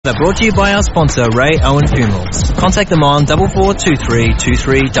They're brought to you by our sponsor, Ray Owen Funerals. Contact them on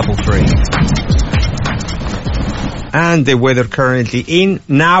 44232333. And the weather currently in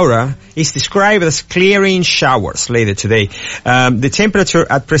Naura is described as clearing showers later today. The temperature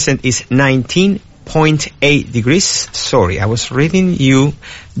at present is 19.8 degrees. Sorry, I was reading you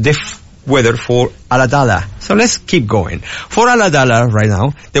the weather for Aladala. So let's keep going. For Aladala right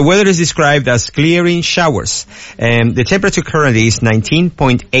now, the weather is described as clearing showers. The temperature currently is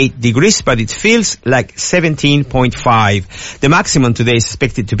 19.8 degrees, but it feels like 17.5. The maximum today is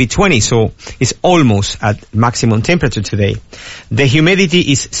expected to be 20, so it's almost at maximum temperature today. The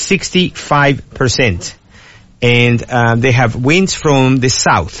humidity is 65%. And they have winds from the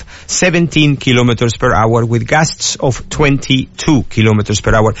south, 17 kilometers per hour with gusts of 22 kilometers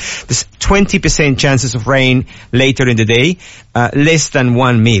per hour. There's 20% chances of rain later in the day, less than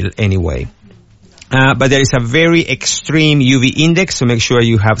 1 mil anyway. But there is a very extreme UV index, so make sure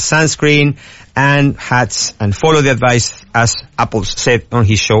you have sunscreen and hats and follow the advice as Apple said on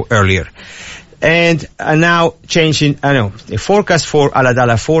his show earlier. And now changing, the forecast for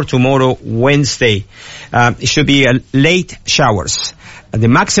Aladala for tomorrow, Wednesday. It should be late showers. The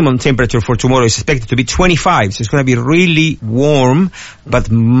maximum temperature for tomorrow is expected to be 25, so it's going to be really warm,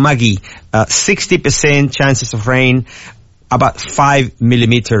 but muggy. 60% chances of rain, about 5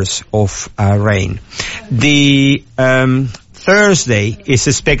 millimeters of rain. The Thursday is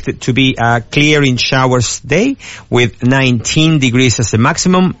expected to be a clearing showers day with 19 degrees as the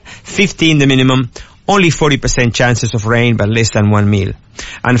maximum, 15 the minimum, only 40% chances of rain but less than 1 mil.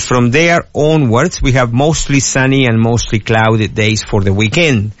 And from there onwards we have mostly sunny and mostly clouded days for the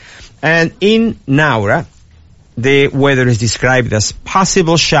weekend. And in Naura, the weather is described as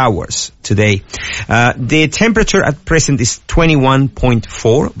possible showers today. The temperature at present is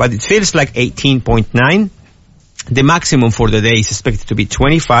 21.4, but it feels like 18.9. The maximum for the day is expected to be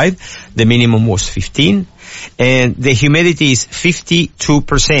 25. The minimum was 15. And the humidity is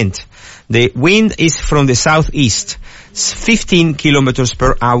 52%. The wind is from the southeast, 15 kilometers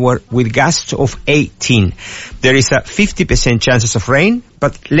per hour with gusts of 18. There is a 50% chances of rain,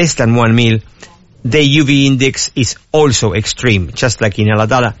 but less than 1 mil. The UV index is also extreme, just like in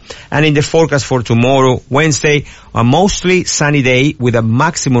Aladala. And in the forecast for tomorrow, Wednesday, a mostly sunny day with a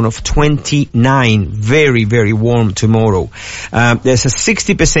maximum of 29. Very, very warm tomorrow. There's a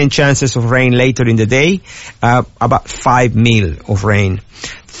 60% chances of rain later in the day, about 5 mil of rain.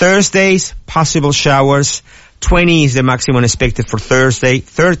 Thursdays, possible showers. 20 is the maximum expected for Thursday,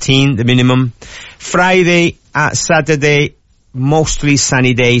 13 the minimum. Friday, Saturday, mostly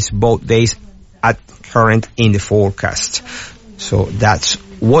sunny days, both days at current in the forecast. So that's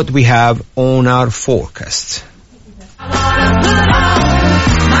what we have on our forecast.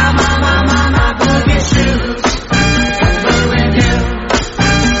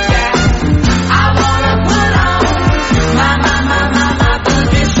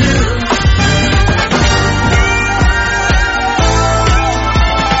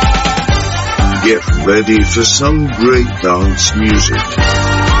 Get ready for some great dance music.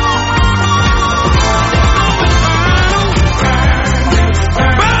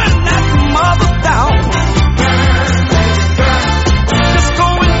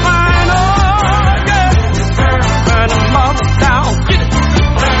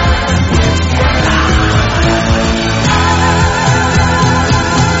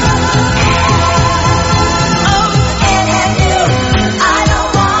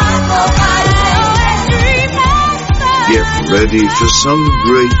 Ready for some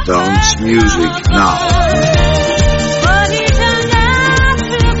great dance music now.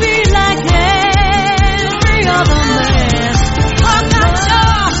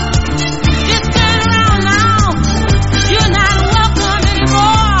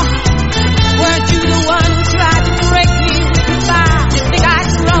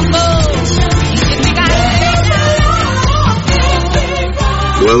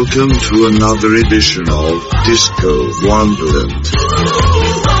 Welcome to another edition of Disco Wonderland.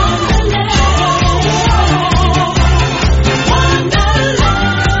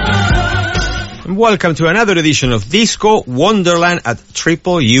 Welcome to another edition of Disco Wonderland at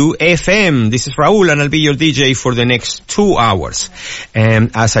TRIPLEU FM. This is Raul and I'll be your DJ for the next 2 hours.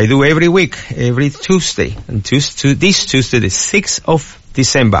 As I do every week, every Tuesday. And this Tuesday, the 6th of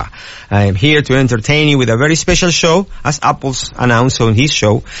December. I am here to entertain you with a very special show, as Apples announced on his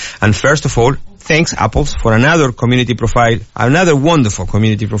show. And first of all, thanks Apples for another community profile, another wonderful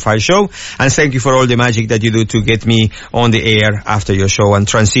community profile show. And thank you for all the magic that you do to get me on the air after your show and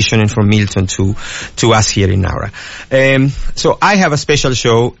transitioning from Milton to us here in Naura. So I have a special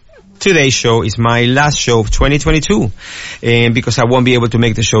show today's show is my last show of 2022, because I won't be able to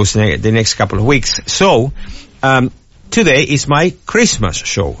make the shows the next couple of weeks. So, today is my Christmas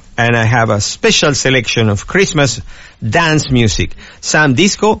show, and I have a special selection of Christmas dance music. Some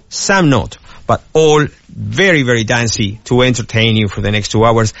disco, some not, but all very, very dancey to entertain you for the next 2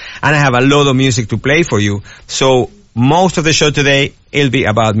 hours. And I have a lot of music to play for you. So most of the show today, it'll be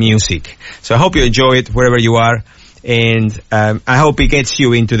about music. So I hope you enjoy it wherever you are. And I hope it gets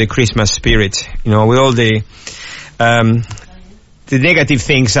you into the Christmas spirit. You know, with all the negative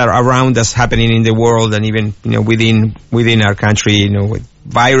things are around us happening in the world, and even, you know, within our country, you know, with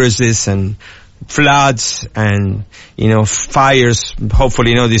viruses and floods and, you know, fires,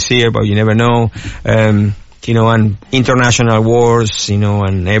 hopefully not this year, but you never know, you know, and international wars, you know,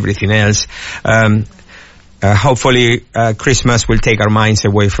 and everything else. Hopefully, Christmas will take our minds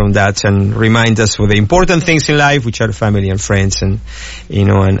away from that and remind us of the important things in life, which are family and friends, and, you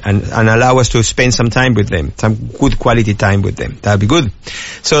know, and allow us to spend some time with them, some good quality time with them. That'd be good.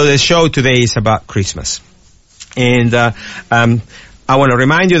 So the show today is about Christmas. And, I want to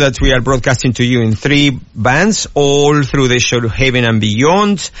remind you that we are broadcasting to you in 3 bands all through the show Heaven and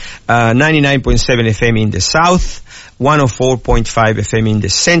Beyond, 99.7 FM in the south, 104.5 FM in the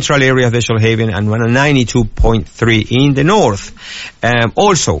central area of the Shoalhaven, and 92.3 in the north.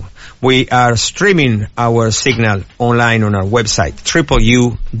 Also, we are streaming our signal online on our website,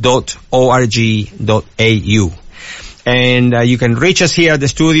 TRIPLEU.org.au. And you can reach us here at the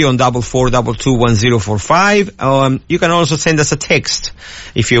studio on 44221045. You can also send us a text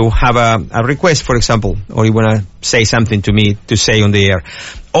if you have a request, for example, or you want to say something to me to say on the air.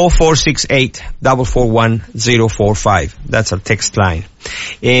 0468 441 That's our text line.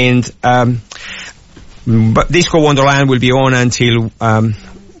 And but Disco Wonderland will be on until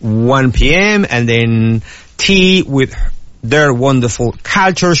 1 p.m. and then Tea with their wonderful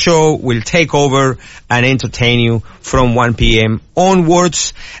culture show will take over and entertain you from 1 p.m.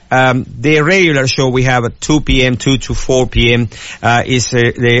 onwards. The regular show we have at 2 p.m., 2 to 4 p.m. Is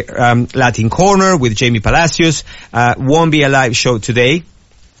the Latin Corner with Jamie Palacios. Won't be a live show today,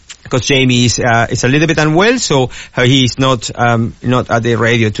 because Jamie is a little bit unwell, so he's not at the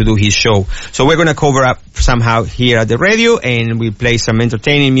radio to do his show. So we're gonna cover up somehow here at the radio, and we play some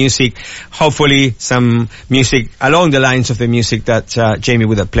entertaining music, hopefully some music along the lines of the music that Jamie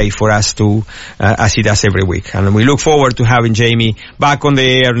would have played for us to as he does every week. And we look forward to having Jamie back on the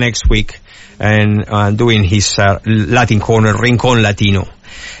air next week and doing his Latin Corner, Rincón Latino.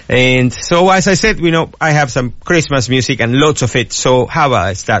 And so, as I said, you know, I have some Christmas music and lots of it. So how about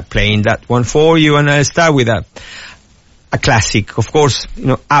I start playing that one for you? And I'll start with a classic. Of course, you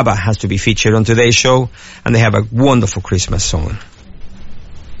know, ABBA has to be featured on today's show, and they have a wonderful Christmas song.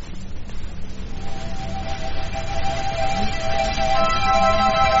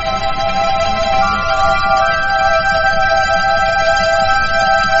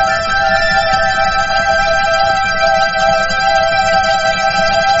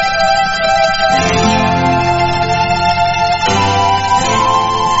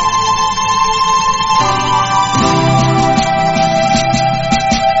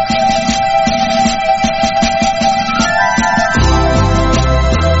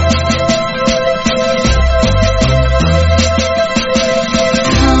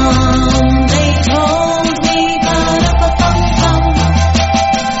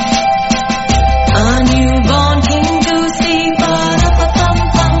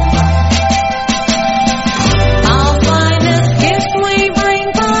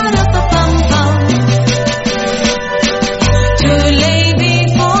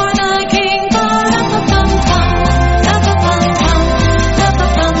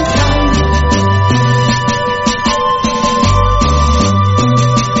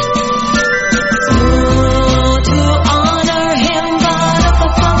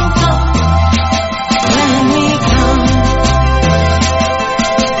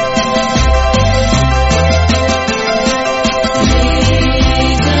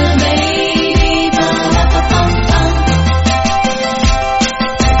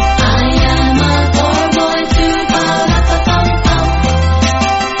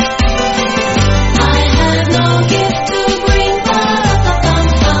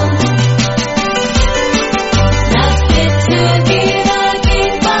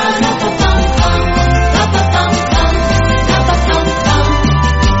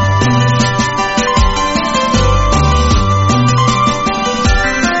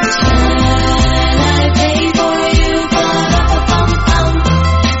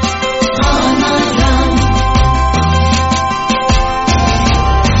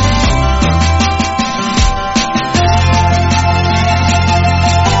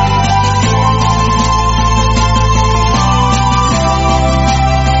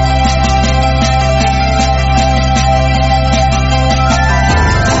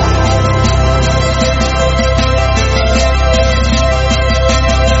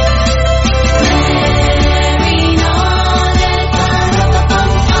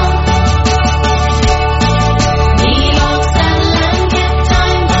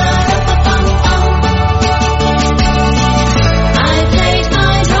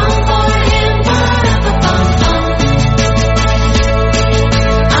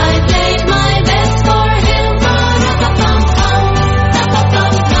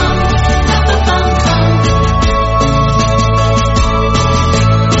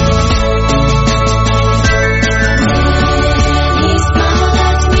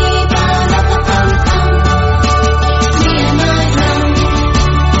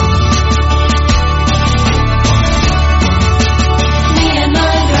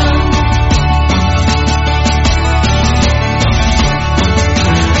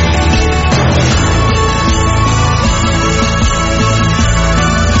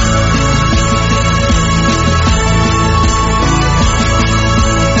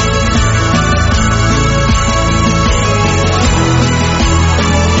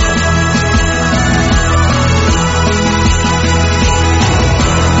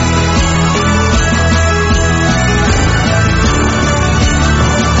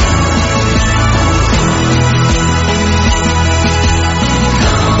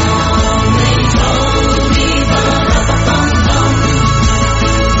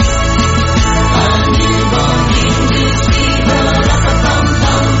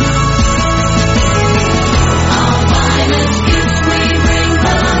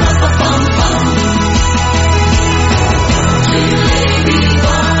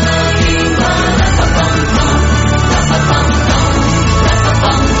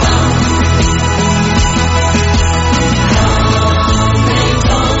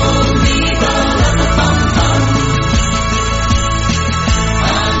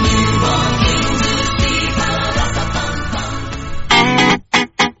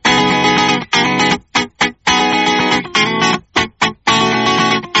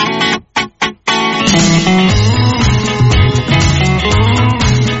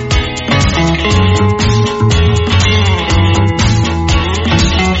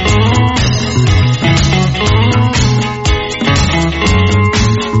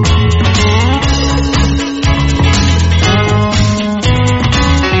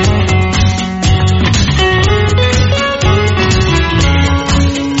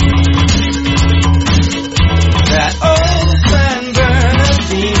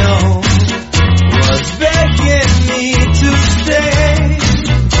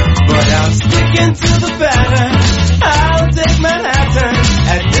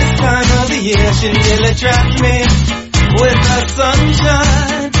 She nearly trapped me with her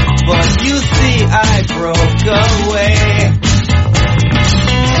sunshine, but you see I broke away.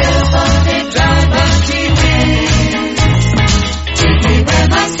 Telephone drive, but she wins. Take me where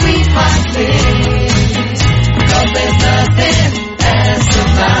my sweetheart lives. 'Cause there's nothing as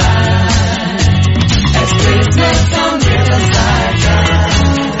divine as Christmas on Riverside Drive.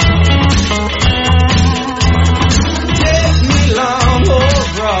 Take me long, oh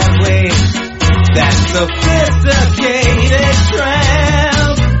Broadway. That's the place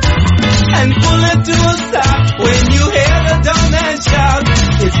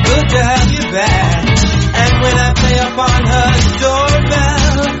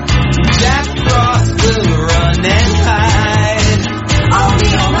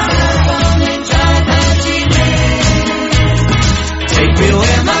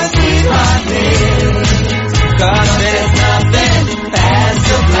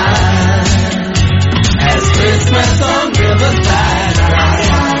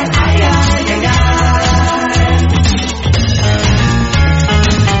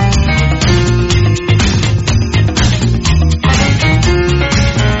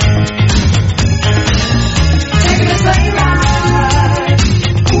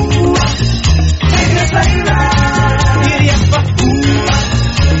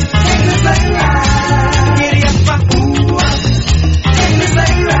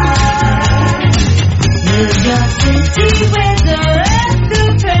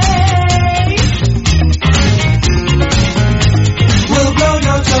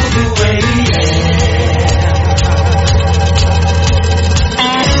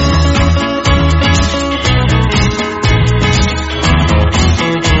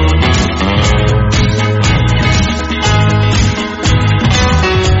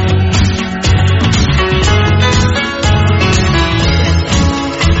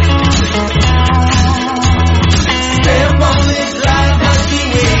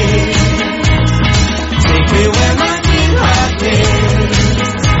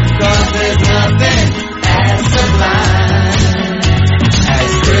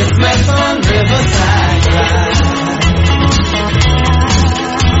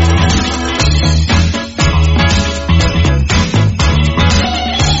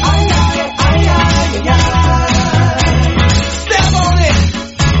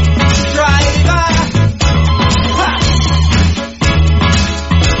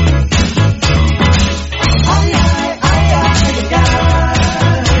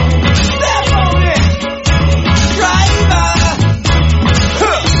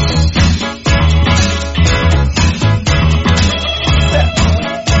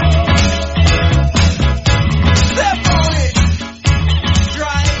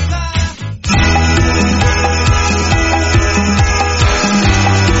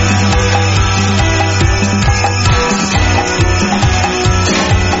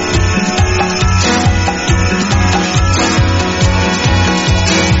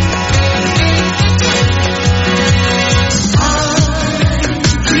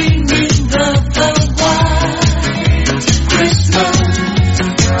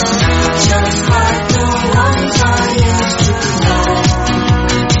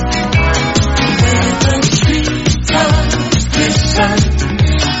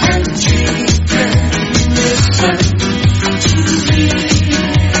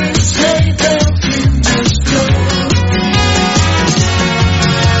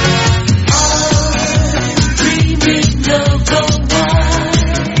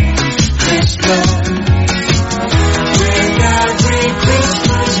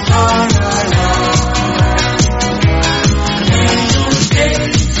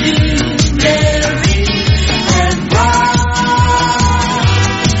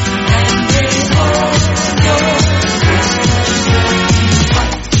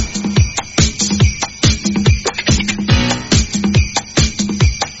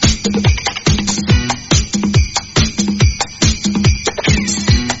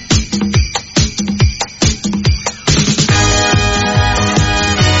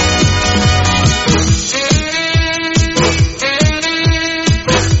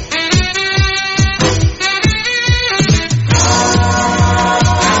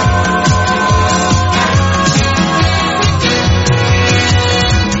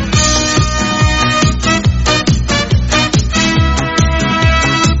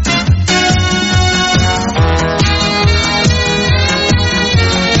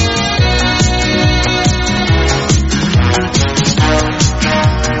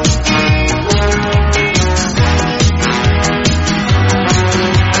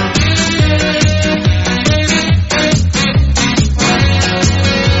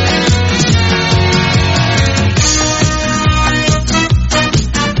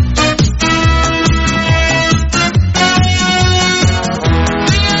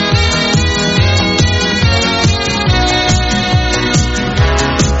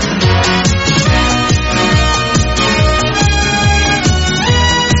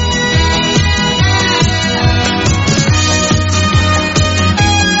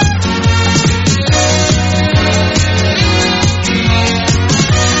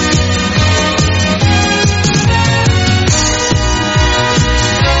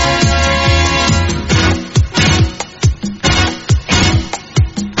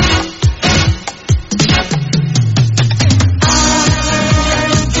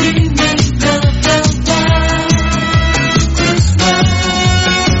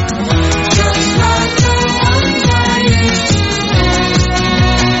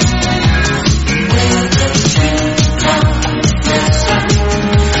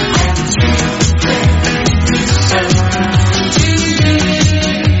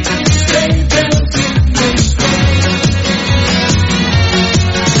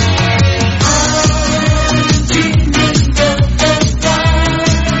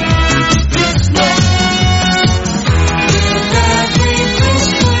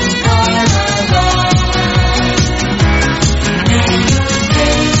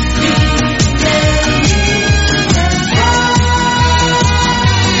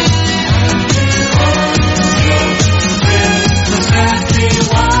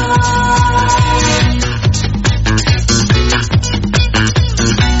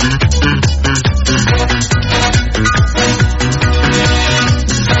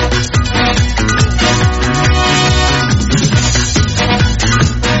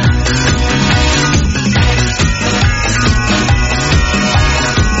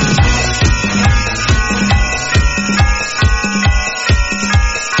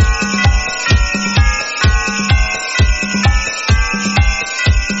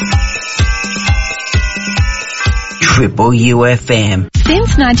TRIPLEU FM.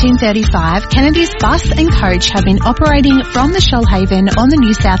 Since 1935, Kennedy's Bus and Coach have been operating from the Shoalhaven on the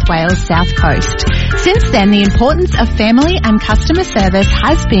New South Wales South Coast. Since then, the importance of family and customer service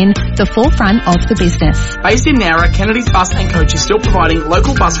has been the forefront of the business. Based in Nowra, Kennedy's Bus and Coach is still providing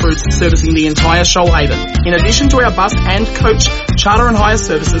local bus routes servicing the entire Shoalhaven. In addition to our bus and coach, charter and hire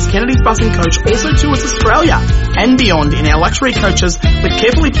services, Kennedy's Bus and Coach also tours Australia and beyond in our luxury coaches with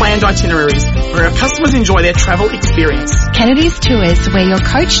carefully planned itineraries where our customers enjoy their travel experience. Kennedy's Tours, where your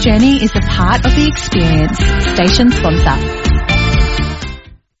coach journey is a part of the experience. Station sponsor.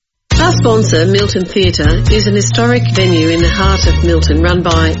 Our sponsor, Milton Theatre, is an historic venue in the heart of Milton run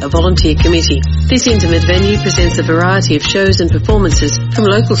by a volunteer committee. This intimate venue presents a variety of shows and performances from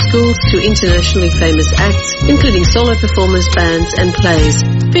local schools to internationally famous acts, including solo performers, bands and plays.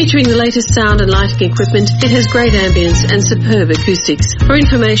 Featuring the latest sound and lighting equipment, it has great ambience and superb acoustics. For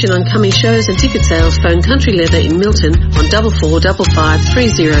information on coming shows and ticket sales, phone Country Leather in Milton on 4455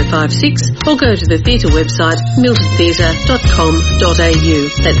 3056 or go to the theatre website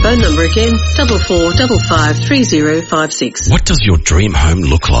miltontheatre.com.au. That phone number again, 4455 3056. What does your dream home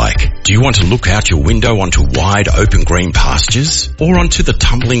look like? Do you want to look out your window onto wide open green pastures or onto the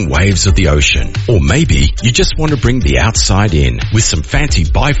tumbling waves of the ocean? Or maybe you just want to bring the outside in with some fancy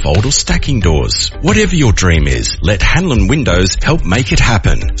bifold or stacking doors. Whatever your dream is, let Hanlon Windows help make it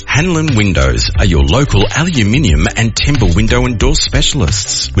happen. Hanlon Windows are your local aluminium and timber window and door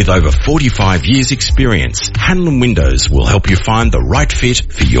specialists. With over 45 years experience, Hanlon Windows will help you find the right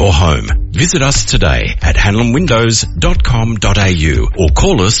fit for your home. Visit us today at hanlonwindows.com.au or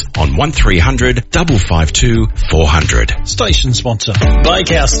call us on 1300 552 400. Station sponsor.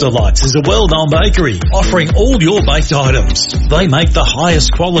 Bakehouse Delights is a well-known bakery offering all your baked items. They make the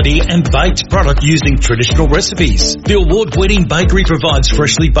highest quality and baked product using traditional recipes. The award-winning bakery provides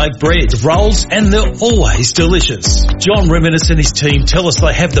freshly baked bread, rolls, and they're always delicious. John Reminis and his team tell us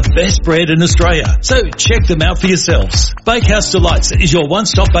they have the best bread in Australia, so check them out for yourselves. Bakehouse Delights is your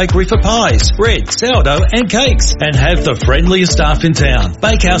one-stop bakery for pies, bread, sourdough and cakes, and have the friendliest staff in town.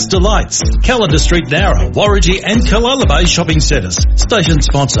 Bakehouse Delights, Calendar Street, Nowra, Warragee and Kalala Bay shopping centres. Station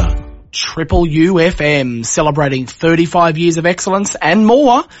sponsor. TRIPLEU FM, celebrating 35 years of excellence and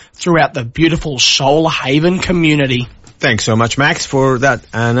more throughout the beautiful Shoalhaven community. Thanks so much, Max, for that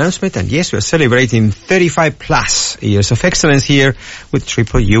announcement. And yes, we're celebrating 35 plus years of excellence here with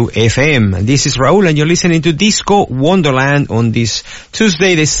TRIPLEU FM. And this is Raul, and you're listening to Disco Wonderland on this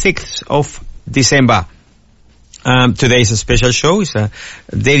Tuesday, the 6th of December. Today is a special show. It's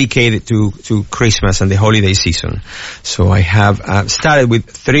dedicated to Christmas and the holiday season. So I have started with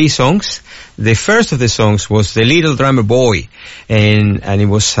 3 songs. The first of the songs was The Little Drummer Boy, and it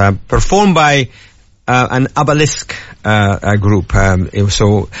was performed by an Abalesque group.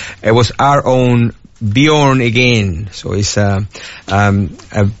 It was our own Bjorn Again. So it's a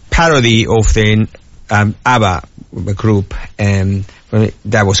parody of the ABBA group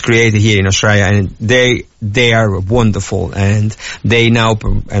that was created here in Australia, and they are wonderful, and they now,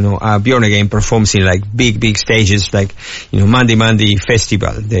 Bjorn Again performs in like big stages, like, Monday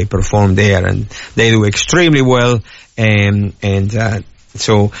Festival. They perform there, and they do extremely well,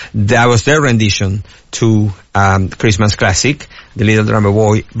 so that was their rendition to Christmas classic, The Little Drummer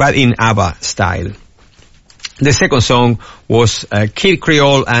Boy, but in ABBA style. The second song was Kid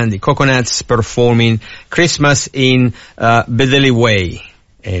Creole and the Coconuts performing Christmas in Bedeli Way,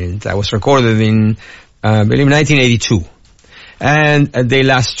 and that was recorded in, I believe, 1982. And the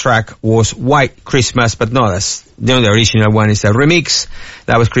last track was White Christmas, but not as the original one. Is a remix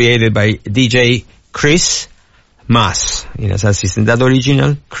that was created by DJ Chris Mas. Isn't that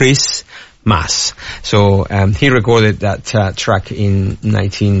original? Chris Mas. So he recorded that track in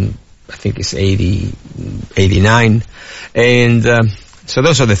 89. And so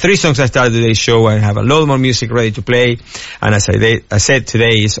those are the 3 songs I started today's show. I have a lot more music ready to play. And as I said,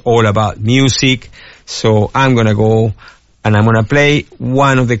 today is all about music. So I'm going to go and I'm going to play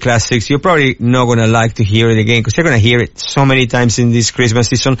one of the classics. You're probably not going to like to hear it again because you're going to hear it so many times in this Christmas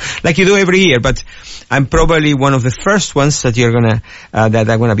season like you do every year. But I'm probably one of the first ones that you're going to, that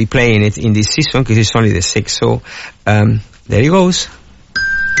I'm going to be playing it in this season because it's only the 6th. So, there it goes.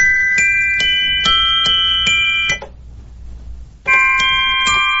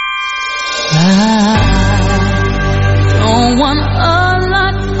 I don't want a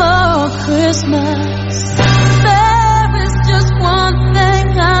lot for Christmas. There is just one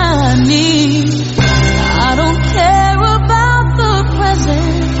thing I need. I don't care about the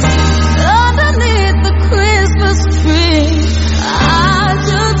presents underneath the Christmas tree. I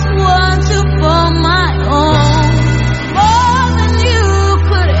just want you for my own, more than you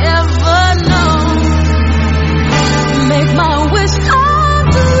could ever know.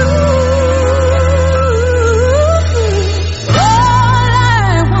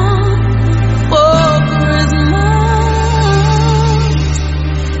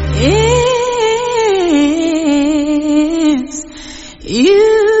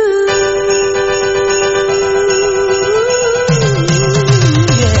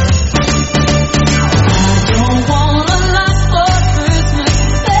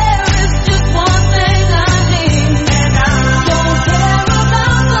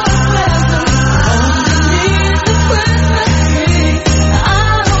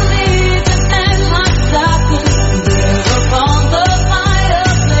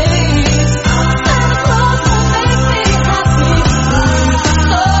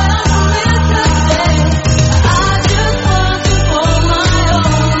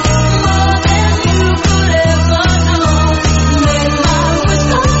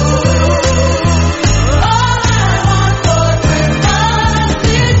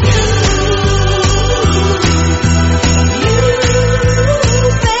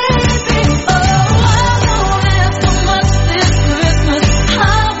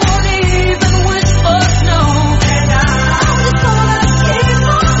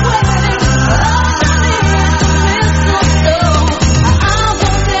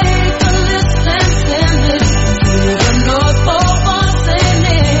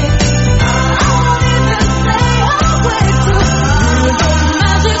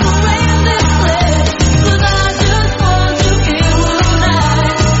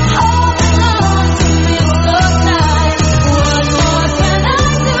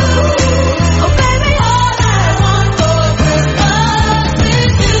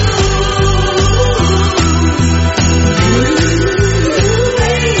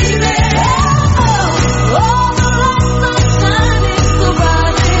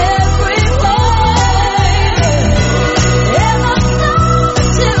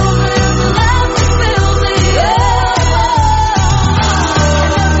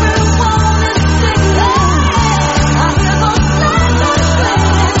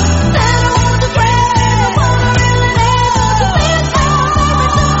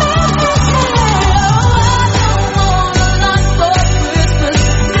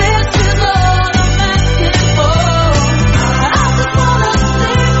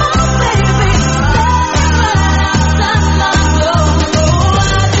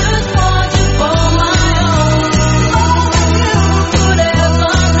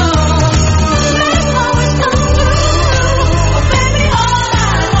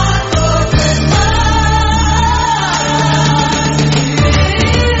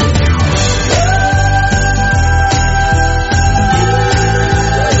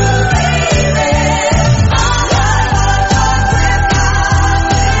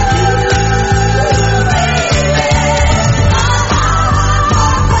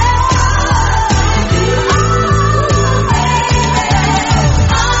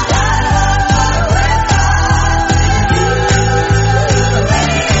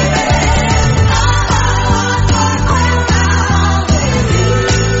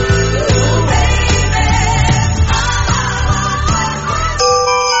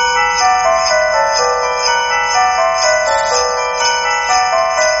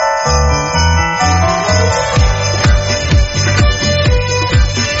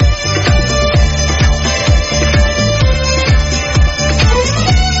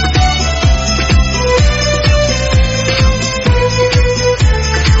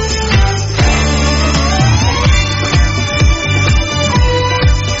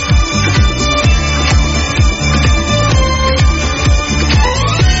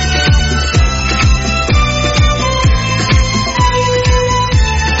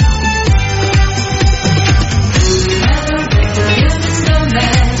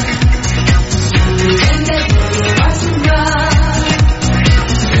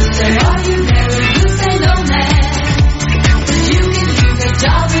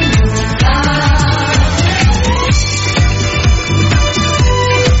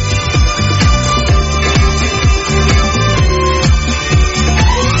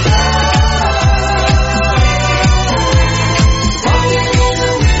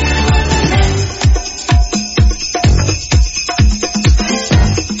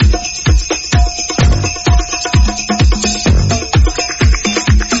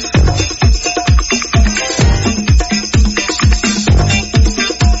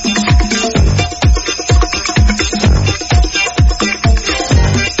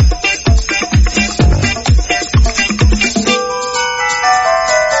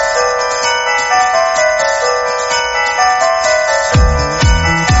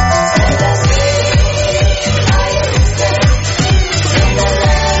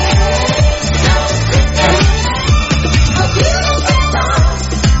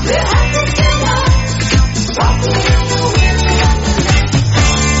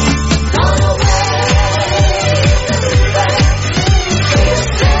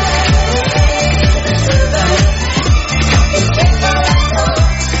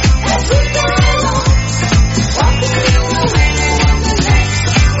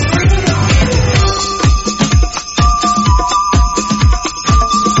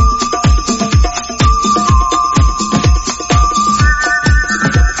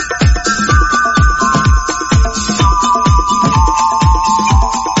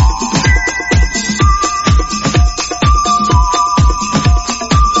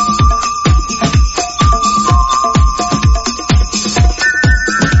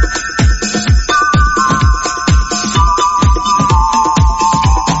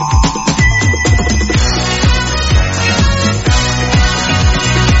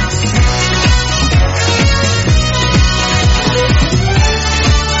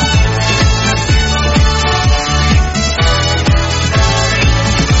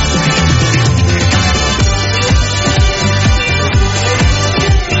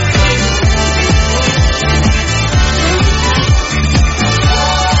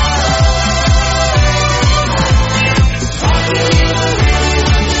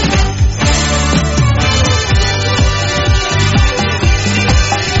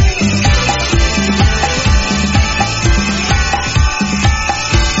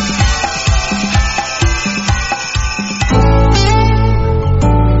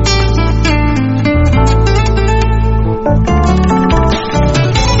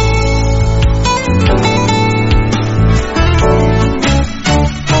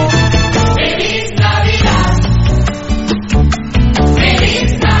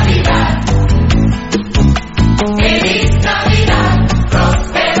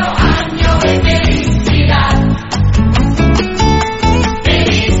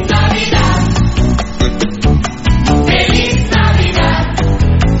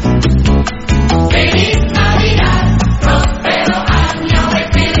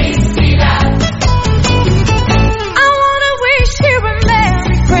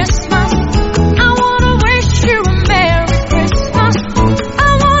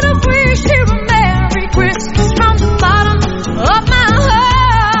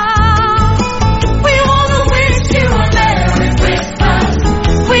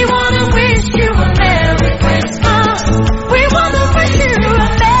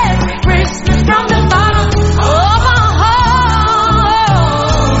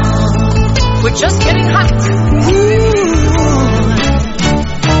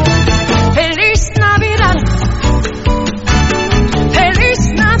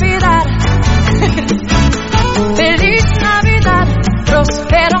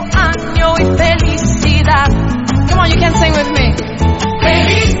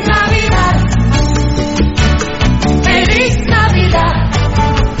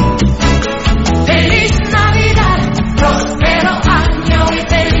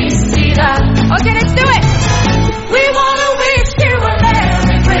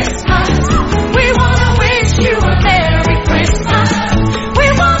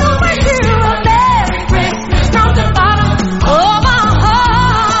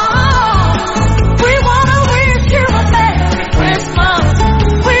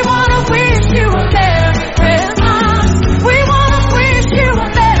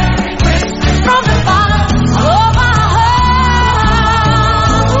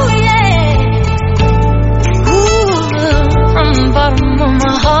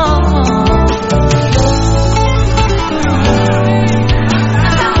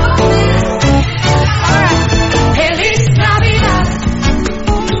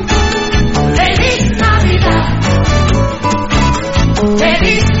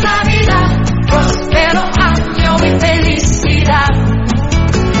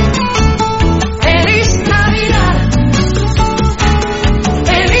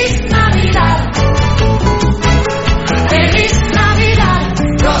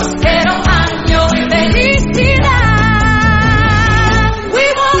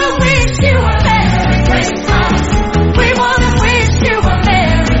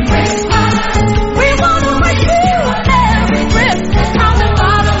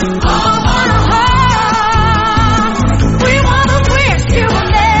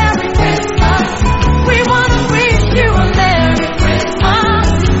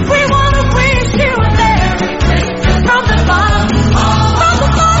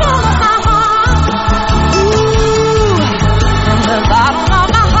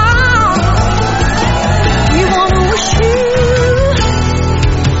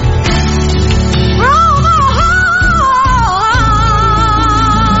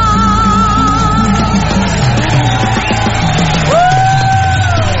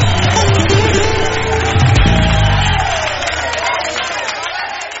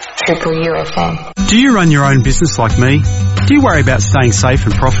 TRIPLEU FM. Do you run your own business like me? Do you worry about staying safe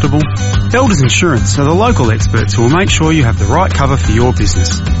and profitable? Elders Insurance are the local experts who will make sure you have the right cover for your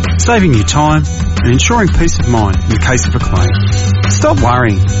business, saving you time and ensuring peace of mind in the case of a claim. Stop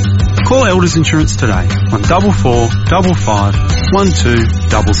worrying. Call Elders Insurance today on 4455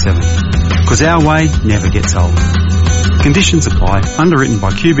 1277, because our way never gets old. Conditions apply. Underwritten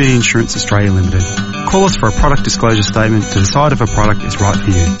by QBE Insurance Australia Limited. Call us for a product disclosure statement to decide if a product is right for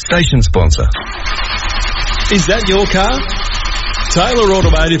you. Station sponsor. Is that your car? Taylor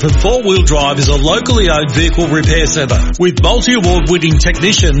Automotive and 4-Wheel Drive is a locally owned vehicle repair centre. With multi-award winning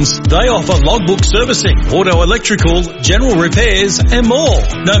technicians, they offer logbook servicing, auto electrical, general repairs and more.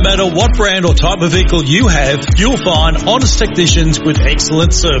 No matter what brand or type of vehicle you have, you'll find honest technicians with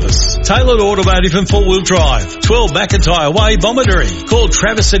excellent service. Taylor Automotive and 4-Wheel Drive, 12 McIntyre Way, Bomaderry. Call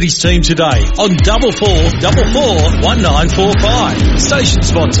Travis City's team today on 44441945. Station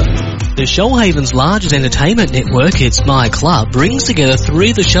sponsor. The Shoalhaven's largest entertainment network, It's My Club, brings together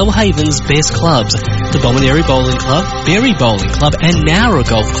three of the Shoalhaven's best clubs, the Bomaderry Bowling Club, Berry Bowling Club and Nowra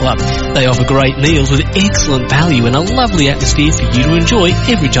Golf Club. They offer great meals with excellent value and a lovely atmosphere for you to enjoy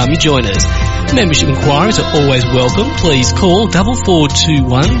every time you join us. Membership inquiries are always welcome. Please call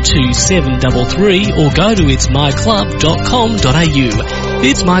 4421 2733 or go to itsmyclub.com.au.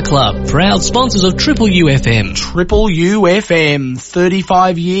 It's My Club, proud sponsors of TRIPLEU FM. TRIPLEU FM,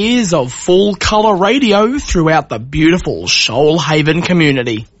 35 years of full colour radio throughout the beautiful Shoalhaven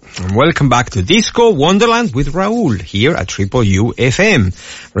community. And welcome back to Disco Wonderland with Raul here at TRIPLEU FM.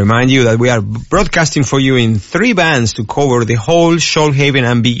 Remind you that we are broadcasting for you in 3 bands to cover the whole Shoalhaven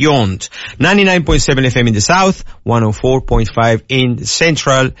and beyond. 99.7 FM in the south, 104.5 in the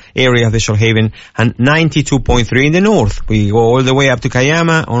central area of the Shoalhaven, and 92.3 in the north. We go all the way up to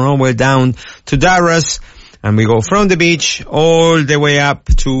Kiama, on our way down to Darras, and we go from the beach all the way up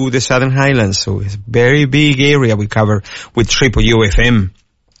to the Southern Highlands. So it's a very big area we cover with TRIPLEU FM.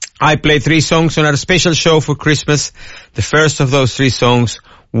 I played 3 songs on our special show for Christmas. The first of those 3 songs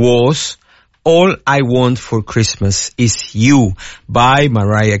was All I Want for Christmas Is You by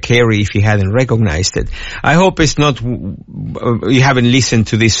Mariah Carey, if you hadn't recognized it. I hope it's not, you haven't listened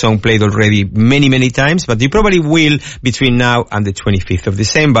to this song played already many times, but you probably will between now and the 25th of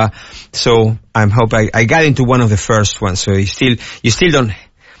December. So I hope I got into one of the first ones, so you still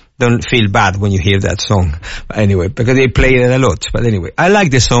don't feel bad when you hear that song. But anyway, because they play it a lot. But anyway, I like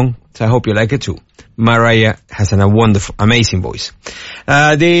the song, so I hope you like it too. Mariah has a wonderful, amazing voice.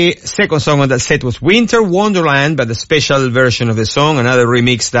 The second song on that set was Winter Wonderland, but the special version of the song, another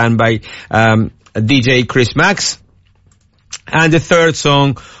remix done by DJ Chris Max. And the third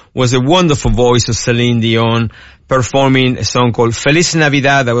song was the wonderful voice of Celine Dion, performing a song called Feliz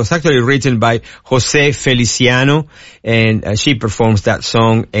Navidad that was actually written by Jose Feliciano, and she performs that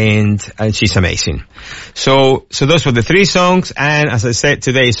song, and she's amazing. So those were the 3 songs, and as I said,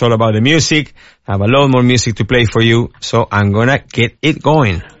 today it's all about the music. I have a lot more music to play for you, so I'm gonna get it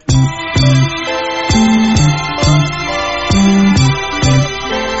going.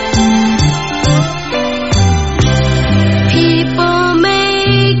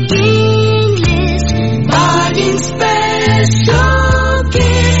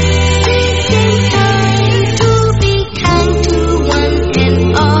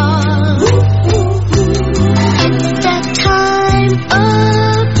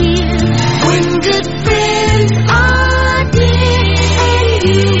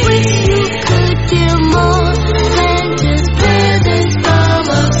 You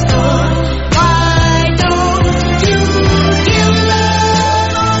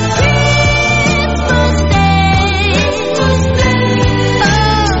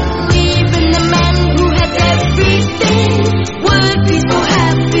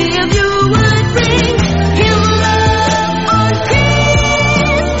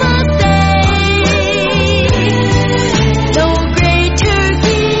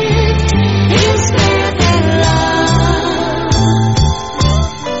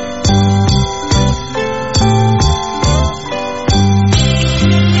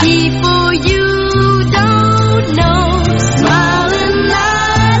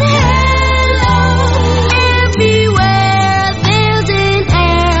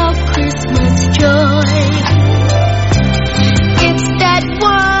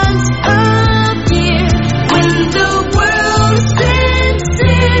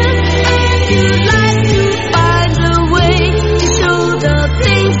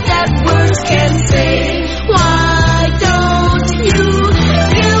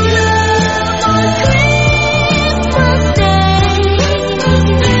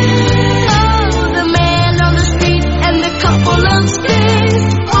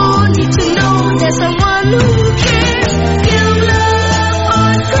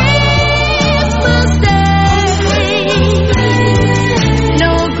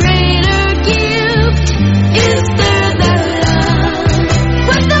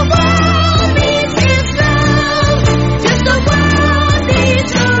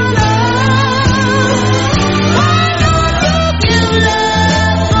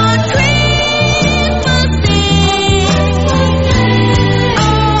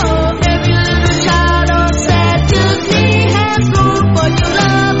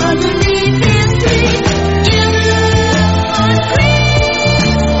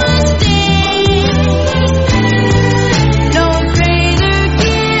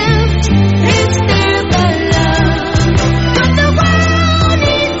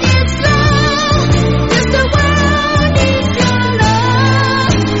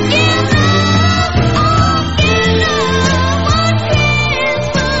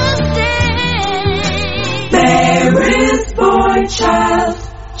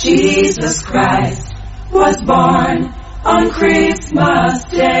Jesus Christ was born on Christmas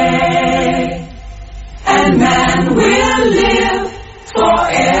Day. And man will live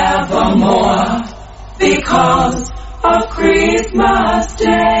forevermore because of Christmas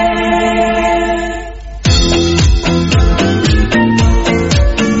Day.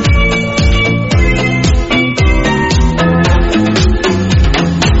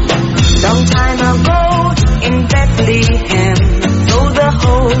 Long time ago in Bethlehem, so the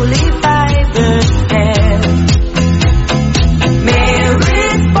Holy Bible said,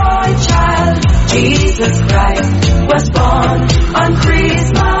 Mary's boy child, Jesus Christ, was born on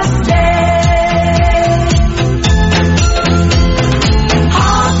Christmas Day.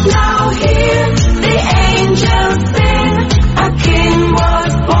 Hark now, hear the angels sing, a king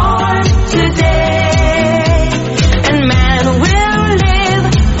was born today, and man will live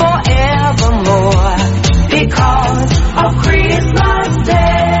forevermore because of Christmas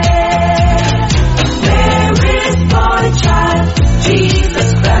Day. Mary's boy child, Jesus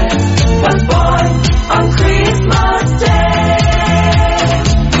Christ, was born on Christmas Day.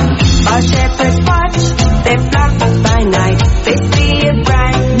 While shepherds watch, they flock by night, they see a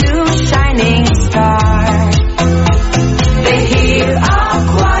bright new shining star. They hear a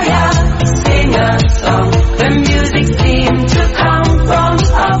choir sing a song, the music seemed to come from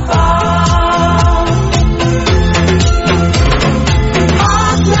afar.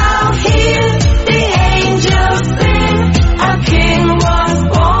 Hark now, hear the angels sing, a king was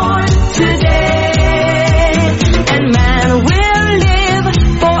born today, and man will live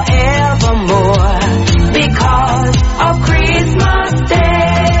forevermore because of Christmas Day.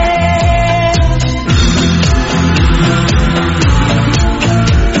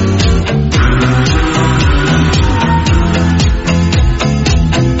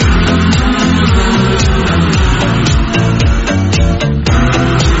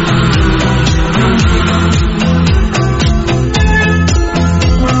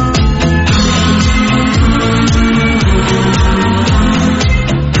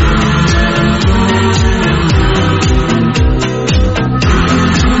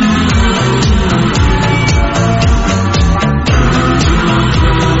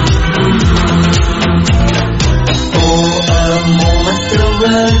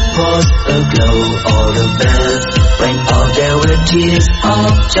 Was aglow, all the bells rang out, there were tears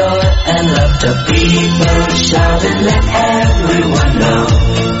of joy and laughter. People shouted, let everyone know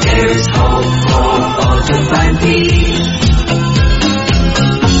there is hope for all to find peace.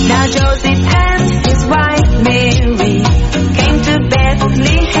 Now Joseph and his wife Mary came to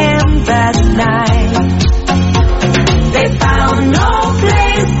Bethlehem that night. They found no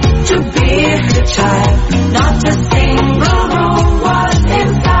place to bear the child, not a single room was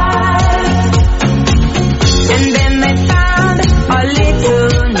inside. And then they found a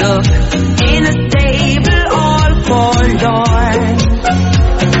little nook in a stable all forlorn.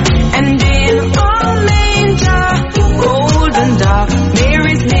 And in a manger, golden dark,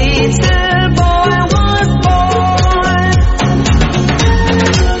 Mary's little boy was born.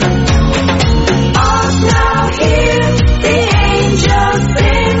 Hark now, hear the angels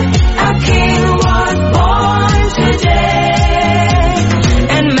sing, a king was born today,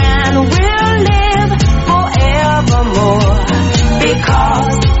 and man will live forevermore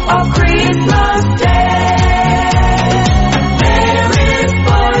because of Christmas Day. Mary's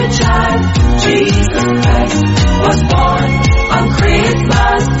boy child, Jesus Christ, was born on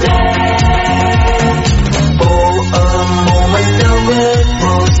Christmas Day. Oh, a moment the world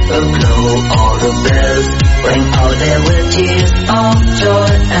was aglow, all the bells rang out, there were tears of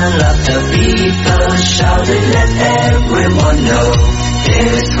joy and laughter. People shouted, let everyone know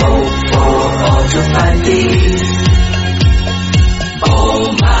there is hope for all to find peace. Oh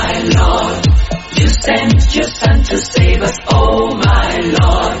my Lord, you sent your Son to save us. Oh my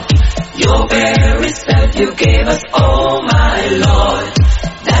Lord, your very self you gave us. Oh my Lord,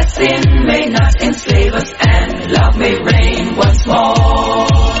 that sin may not enslave us and love may reign once more.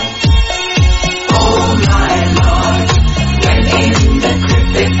 Oh my Lord, when in the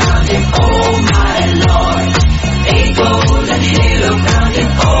crypt they found him. Oh my Lord, a golden halo round him.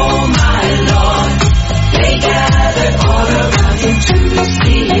 Oh my Lord, they gathered all around him to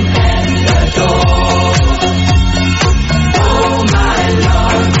see him and adore. Oh my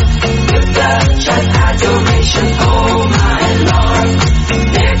Lord, with the just adoration. Oh my Lord,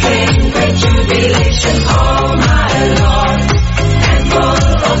 there came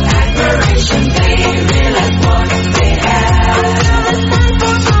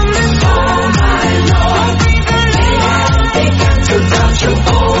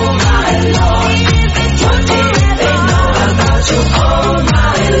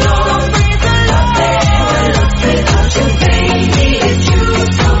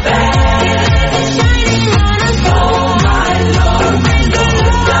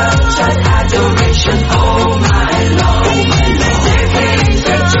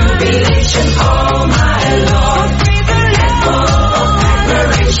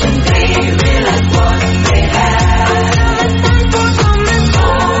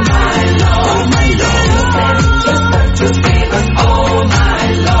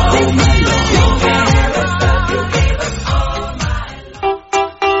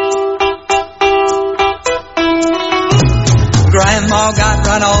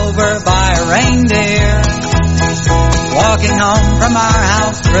run over by a reindeer walking home from our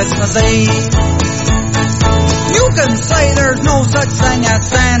house Christmas Eve. You can say there's no such thing as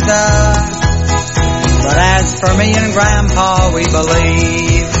Santa, but as for me and Grandpa, we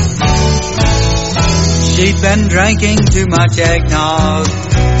believe. She'd been drinking too much eggnog,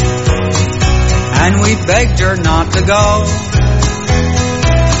 and we begged her not to go.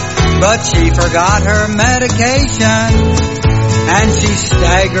 But she forgot her medication, and she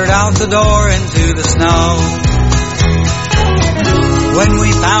staggered out the door into the snow. When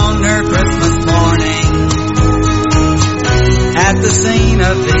we found her Christmas morning at the scene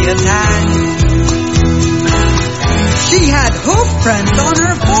of the attack, she had hoof prints on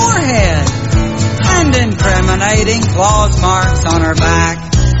her forehead and incriminating claws marks on her back.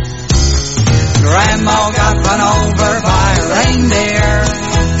 Grandma got run over by a reindeer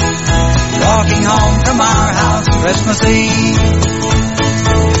walking home from our house Christmas Eve.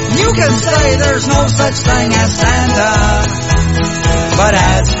 You can say there's no such thing as Santa, but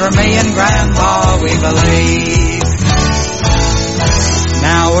as for me and Grandpa, we believe.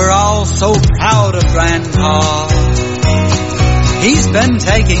 Now we're all so proud of Grandpa. He's been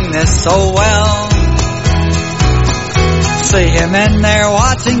taking this so well. See him in there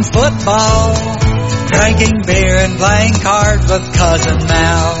watching football, drinking beer and playing cards with Cousin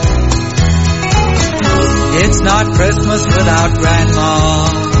Mel. It's not Christmas without Grandma.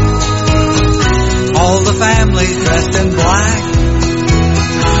 All the family's dressed in black,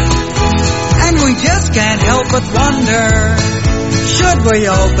 and we just can't help but wonder, should we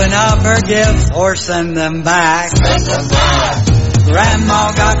open up her gifts or send them back? Send them back.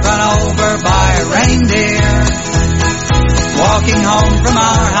 Grandma got run over by a reindeer walking home from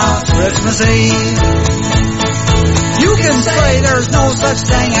our house Christmas Eve. You can say there's no such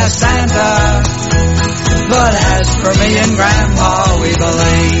thing as Santa, but as for me and Grandpa, we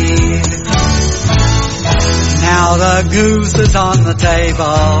believe. Now the goose is on the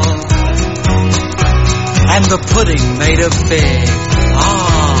table, and the pudding made of fig.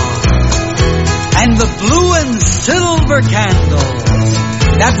 And the blue and silver candles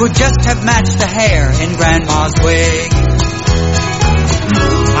that would just have matched the hair in Grandma's wig.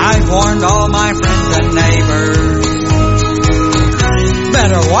 I've warned all my friends and neighbors,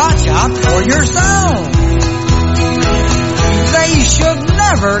 better watch out for yourselves. They should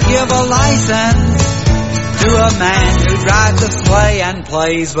never give a license to a man who drives a sleigh and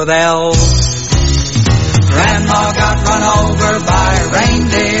plays with elves. Grandma got run over by a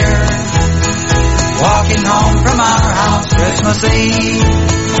reindeer walking home from our house Christmas Eve.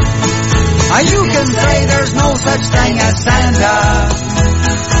 You can say there's no such thing as Santa,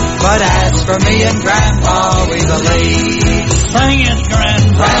 but as for me and Grandpa, we believe. Sing it,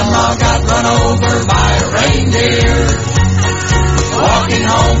 Grandpa. Grandma got run over by a reindeer walking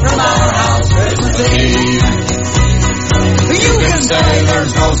home from our house Christmas Eve. You can say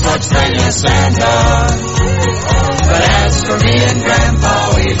there's no such thing as Santa, but as for me and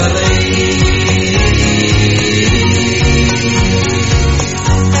Grandpa, we believe.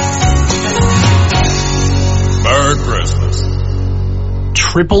 Merry Christmas.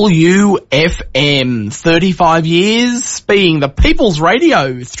 TRIPLEU FM, 35 years being the people's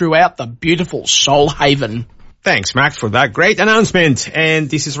radio throughout the beautiful Shoalhaven. Thanks, Max, for that great announcement. And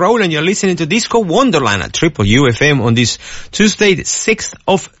this is Roland. You're listening to Disco Wonderland at TRIPLEU FM on this Tuesday, the 6th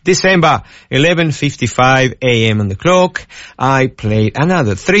of December, 11:55 a.m. on the clock. I played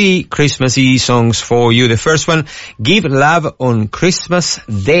another 3 Christmassy songs for you. The first one, Give Love on Christmas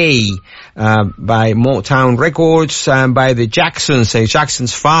Day, by Motown Records, by the Jacksons,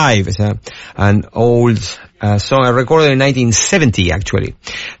 Jacksons 5. It's an old song I recorded in 1970, actually.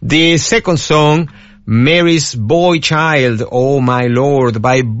 The second song, Mary's Boy Child, Oh My Lord,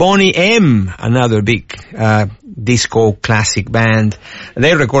 by Boney M, another big disco classic band.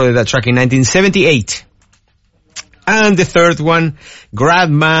 They recorded that track in 1978. And the third one,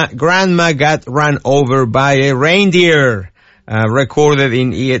 Grandma Got Run Over by a Reindeer, recorded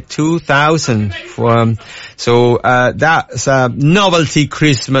in year 2000. That's a novelty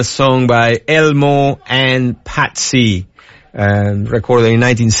Christmas song by Elmo and Patsy, recorded in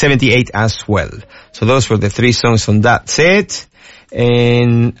 1978 as well. So those were the 3 songs on that set.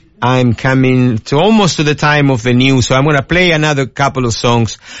 And I'm coming to almost to the time of the news, so I'm going to play another couple of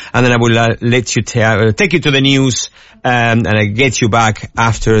songs, and then I will let you take you to the news, and I get you back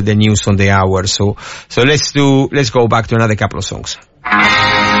after the news on the hour. So let's go back to another couple of songs.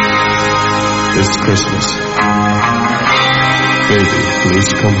 It's Christmas. Baby,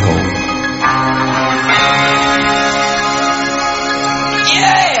 please come home.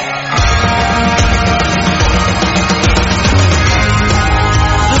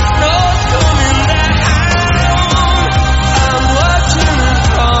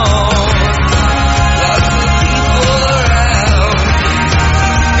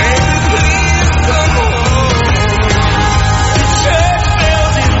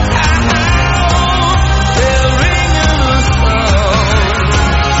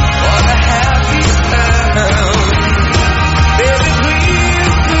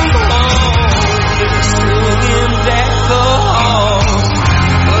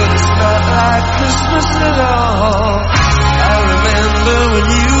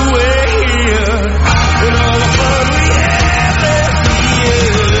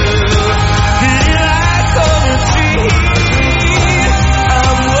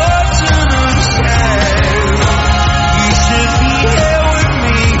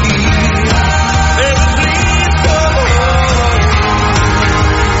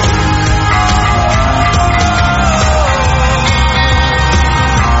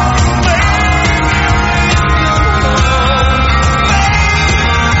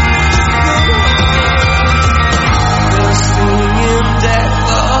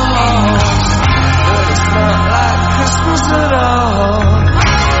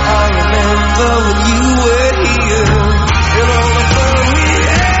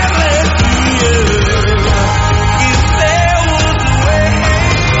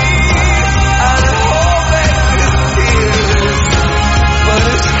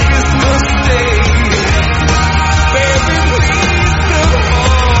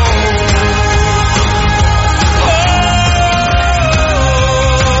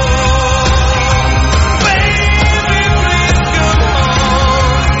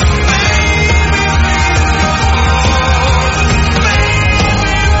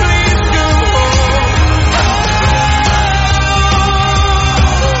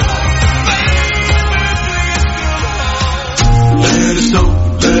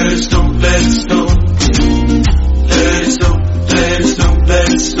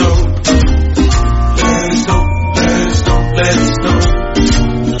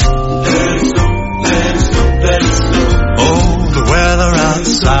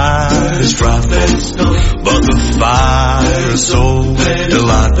 we're so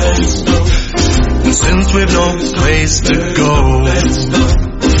delightful. And since we've no place to go, let it snow.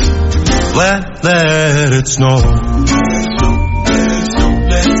 Let it snow.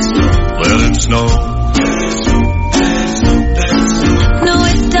 No,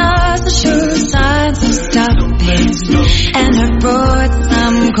 it doesn't show signs of stopping. And her boards,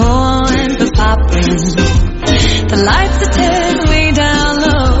 I'm calling for popping. The lights are turned way down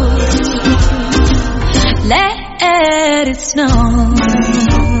low. Let it snow.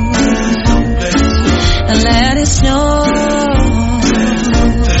 Let it snow.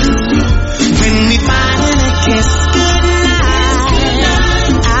 When we finally kiss goodnight,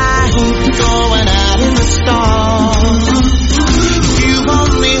 I hope you're going out in the storm. If you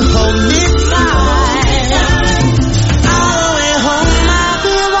only hold me tight, all the way home I'll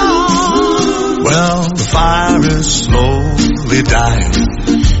be warm. Well, the fire is slowly dying,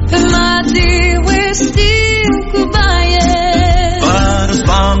 but my dear, we're still goodbye. but as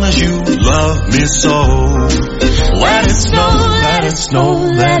long as you love me so, let it snow, let it snow,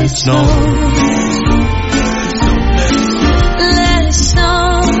 let it snow. Let it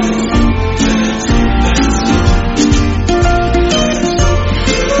snow.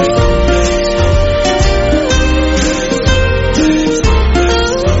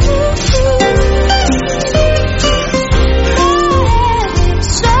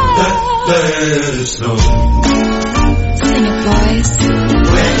 Let it snow. Sing it, boys.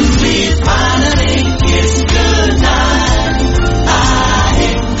 When we finally kiss goodnight, I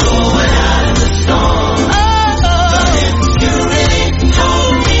ain't going out in the storm. But if you really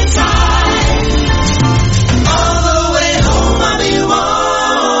hold me tight, all the way home I'll be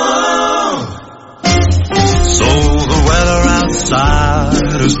warm. So the weather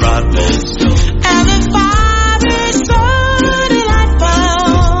outside is frightful, and the fire is so delightful.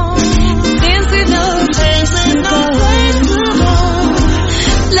 Since we've no place to go,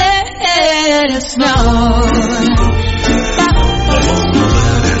 let it snow.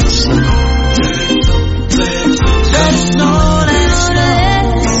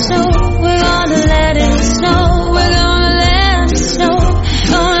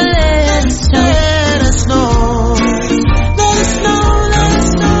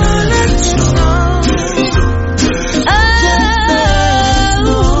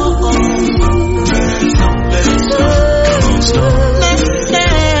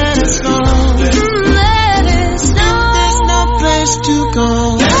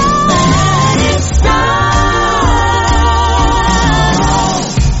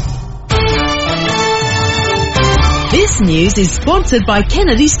 News is sponsored by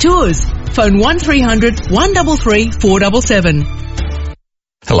Kennedy's Tours. Phone 1300 133 477.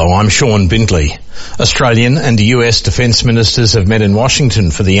 Hello, I'm Sean Bindley. Australian and US defence ministers have met in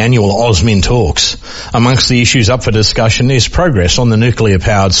Washington for the annual AUSMIN talks. Amongst the issues up for discussion is progress on the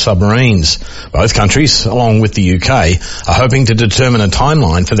nuclear-powered submarines. Both countries, along with the UK, are hoping to determine a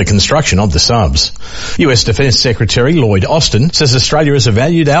timeline for the construction of the subs. US Defence Secretary Lloyd Austin says Australia is a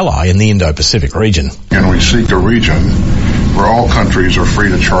valued ally in the Indo-Pacific region. And we seek a region where all countries are free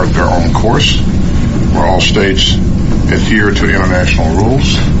to chart their own course, where all states adhere to international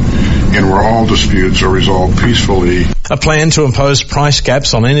rules, and where all disputes are resolved peacefully. A plan to impose price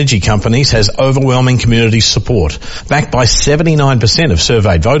caps on energy companies has overwhelming community support, backed by 79% of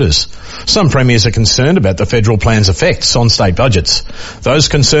surveyed voters. Some premiers are concerned about the federal plan's effects on state budgets. Those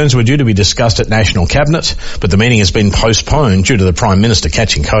concerns were due to be discussed at National Cabinet, but the meeting has been postponed due to the Prime Minister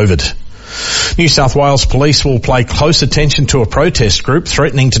catching COVID. New South Wales Police will pay close attention to a protest group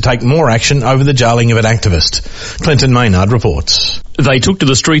threatening to take more action over the jailing of an activist. Clinton Maynard reports. They took to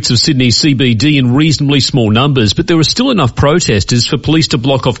the streets of Sydney CBD in reasonably small numbers, but there were still enough protesters for police to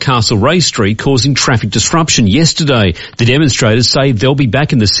block off Castlereagh Street, causing traffic disruption yesterday. The demonstrators say they'll be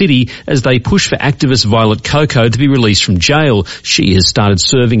back in the city as they push for activist Violet Coco to be released from jail. She has started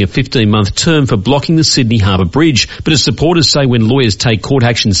serving a 15-month term for blocking the Sydney Harbour Bridge, but as supporters say when lawyers take court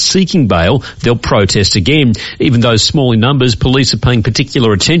action seeking bail, they'll protest again. Even though small in numbers, police are paying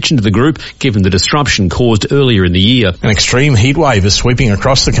particular attention to the group, given the disruption caused earlier in the year. An extreme heat wave is sweeping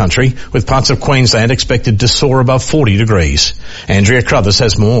across the country, with parts of Queensland expected to soar above 40 degrees. Andrea Crothers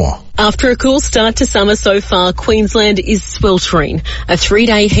has more. After a cool start to summer so far, Queensland is sweltering. A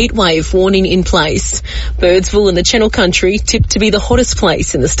 3-day heat wave warning in place. Birdsville in the Channel Country tipped to be the hottest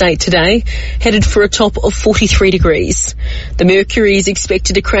place in the state today, headed for a top of 43 degrees. The mercury is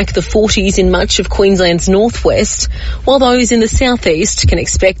expected to crack the 40s in much of Queensland's northwest, while those in the southeast can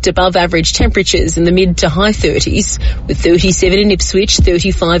expect above average temperatures in the mid to high 30s, with 37 in Ipswich,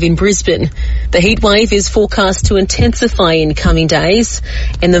 35 in Brisbane. The heat wave is forecast to intensify in coming days,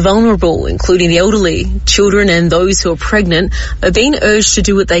 and the vulnerable, including the elderly, children and those who are pregnant, are being urged to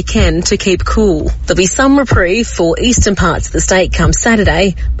do what they can to keep cool. There'll be some reprieve for eastern parts of the state come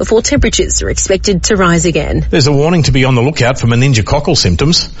Saturday, before temperatures are expected to rise again. There's a warning to be on the lookout for meningococcal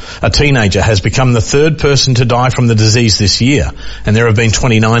symptoms. A teenager has become the third person to die from the disease this year, and there have been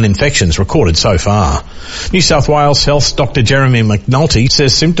 29 infections recorded so far. New South Wales Health's Dr. Jeremy McNulty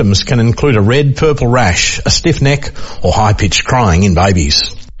says symptoms can include a red, purple rash, a stiff neck, or high-pitched crying in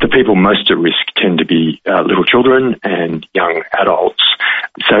babies. The people most at risk tend to be little children and young adults.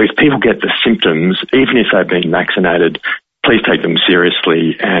 So if people get the symptoms, even if they've been vaccinated, please take them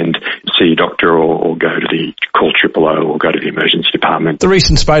seriously and see a doctor or call TRIPLEU or go to the emergency department. The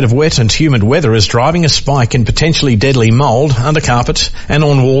recent spate of wet and humid weather is driving a spike in potentially deadly mould under carpet and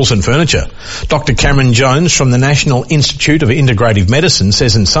on walls and furniture. Dr. Cameron Jones from the National Institute of Integrative Medicine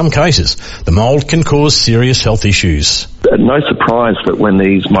says in some cases the mould can cause serious health issues. No surprise that when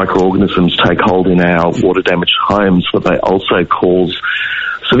these microorganisms take hold in our water-damaged homes, that they also cause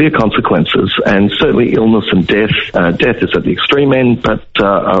severe consequences, and certainly illness and death. Death is at the extreme end, but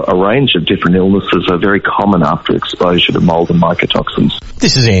a range of different illnesses are very common after exposure to mould and mycotoxins.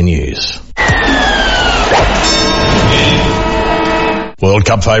 This is Air News. World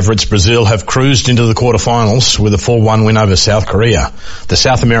Cup favourites Brazil have cruised into the quarterfinals with a 4-1 win over South Korea. The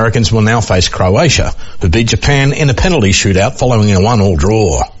South Americans will now face Croatia, who beat Japan in a penalty shootout following a 1-1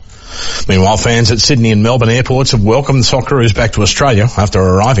 draw. Meanwhile, fans at Sydney and Melbourne airports have welcomed Socceroos back to Australia after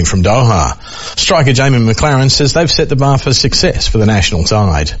arriving from Doha. Striker Jamie McLaren says they've set the bar for success for the national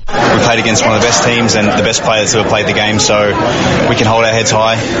side. We played against one of the best teams and the best players who have played the game, so we can hold our heads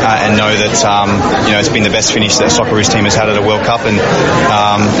high and know that it's been the best finish that a Socceroos team has had at a World Cup, and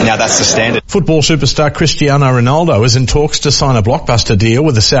now that's the standard. Football superstar Cristiano Ronaldo is in talks to sign a blockbuster deal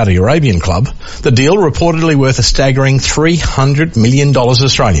with the Saudi Arabian club. The deal reportedly worth a staggering $300 million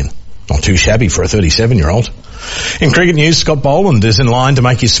Australian. Not too shabby for a 37-year-old. In cricket news, Scott Boland is in line to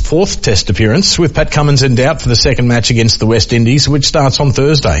make his fourth test appearance, with Pat Cummins in doubt for the second match against the West Indies, which starts on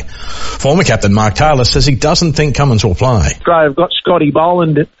Thursday. Former captain Mark Taylor says he doesn't think Cummins will play. They've got Scotty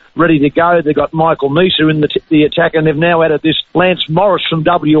Boland ready to go. They've got Michael Nisa in the attack, and they've now added this Lance Morris from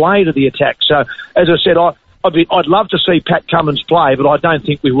WA to the attack. So, as I said, I'd love to see Pat Cummins play, but I don't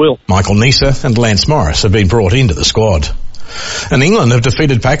think we will. Michael Nisa and Lance Morris have been brought into the squad. And England have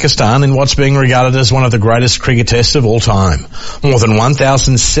defeated Pakistan in what's being regarded as one of the greatest cricket tests of all time. More than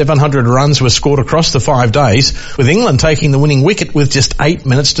 1,700 runs were scored across the 5 days, with England taking the winning wicket with just 8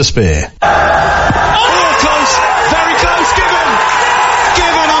 minutes to spare. Oh, close, very close, given,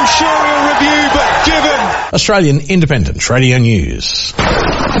 I'm sure he'll review, but given. Australian Independent Radio News.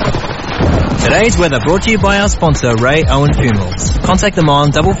 Today's weather brought to you by our sponsor, Ray Owen Funerals. Contact them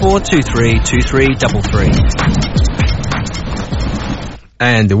on 4423 2333.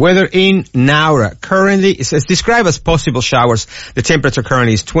 And the weather in Nowra currently is described as possible showers. The temperature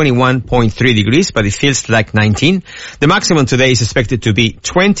currently is 21.3 degrees, but it feels like 19. The maximum today is expected to be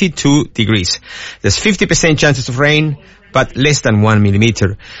 22 degrees. There's 50% chances of rain, but less than 1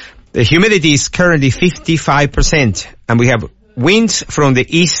 millimeter. The humidity is currently 55%, and we have winds from the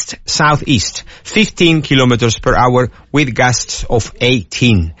east-southeast, 15 kilometers per hour with gusts of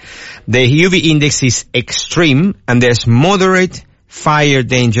 18. The UV index is extreme, and there's moderate fire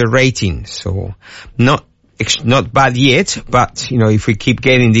danger rating. So not bad yet, but if we keep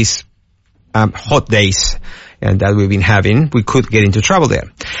getting these hot days and that we've been having, we could get into trouble there.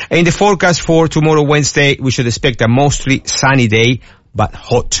 In the forecast for tomorrow, Wednesday, we should expect a mostly sunny day, but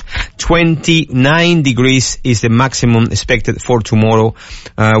hot. 29 degrees is the maximum expected for tomorrow,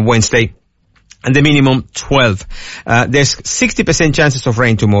 Wednesday. And the minimum 12. There's 60% chances of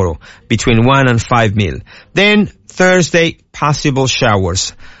rain tomorrow, between 1 and 5 mil. Then Thursday, possible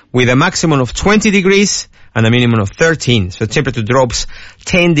showers with a maximum of 20 degrees and a minimum of 13. So temperature drops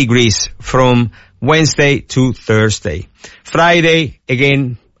 10 degrees from Wednesday to Thursday. Friday,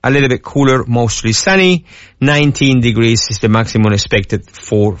 again, a little bit cooler, mostly sunny. 19 degrees is the maximum expected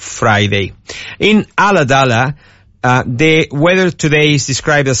for Friday. In Aladala, the weather today is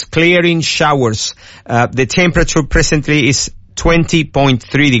described as clearing showers. The temperature presently is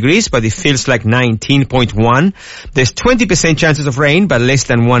 20.3 degrees, but it feels like 19.1. There's 20% chances of rain, but less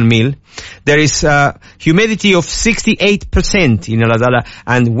than 1 mil. There is humidity of 68% in Aladala,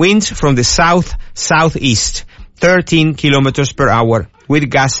 and winds from the south-southeast, 13 kilometers per hour, with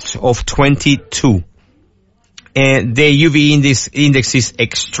gusts of 22. and the UV index is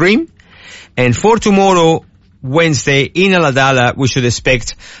extreme. And for tomorrow, Wednesday, in Aladala, we should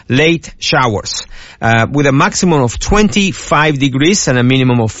expect late showers, with a maximum of 25 degrees and a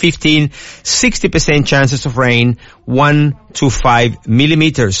minimum of 60% chances of rain, 1 to 5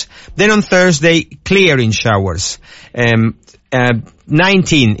 millimeters. Then on Thursday, clearing showers.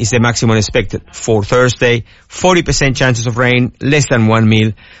 19 is the maximum expected for Thursday, 40% chances of rain, less than 1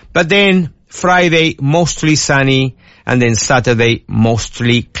 mil. But then Friday, mostly sunny, and then Saturday,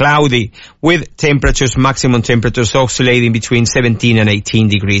 mostly cloudy, with maximum temperatures oscillating between 17 and 18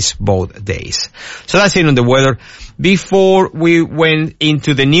 degrees both days. So that's it on the weather. Before we went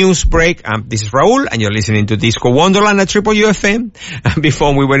into the news break, this is Raul, and you're listening to Disco Wonderland at TRIPLEU FM. And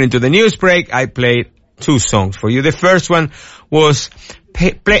before we went into the news break, I played 2 songs for you. The first one was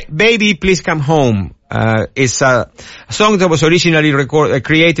Baby Please Come Home. It's a song that was originally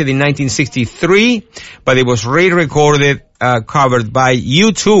created in 1963, but it was re-recorded, covered by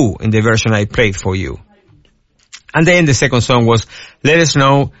U2 in the version I played for you. And then the second song was Let It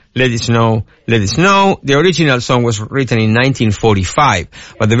Snow, Let It Snow, Let It Snow. The original song was written in 1945,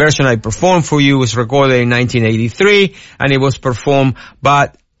 but the version I performed for you was recorded in 1983, and it was performed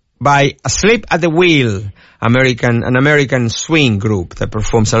by Asleep at the Wheel, an American swing group that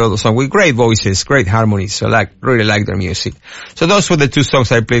performs a lot of songs with great voices, great harmonies. So really like their music. So those were the 2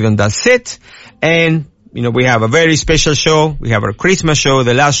 songs I played on that set. And, we have a very special show. We have our Christmas show,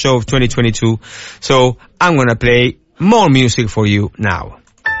 the last show of 2022. So I'm gonna play more music for you now.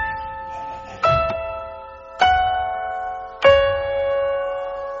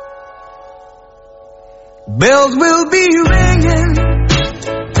 Bells will be ringing.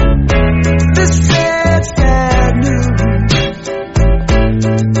 This sad news.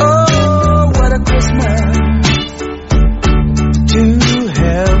 Oh, what a Christmas to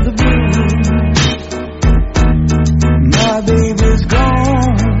have the blues. My baby's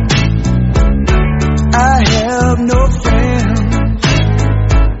gone. I have no friends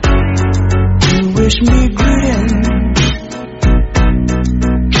to wish me greeting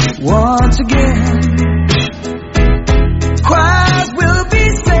once again. Choirs will be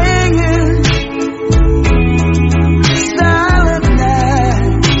singing. Silent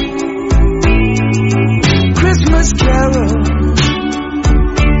night, Christmas carol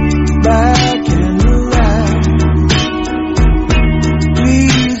by candlelight.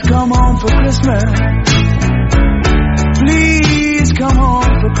 Please come home for Christmas. Please come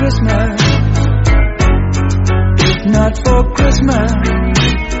home for Christmas. If not for Christmas,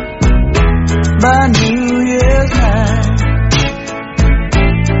 by New Year's night.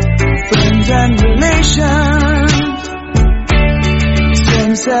 Friends and relations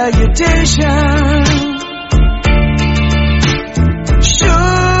send salutations.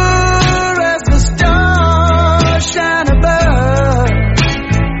 Sure as the stars shine above.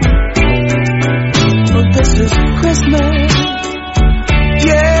 But this is Christmas.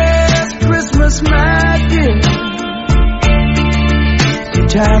 Yes, Christmas, my dear. It's the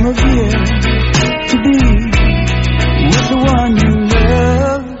time of year to be with the one you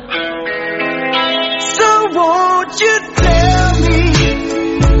love. So won't you tell me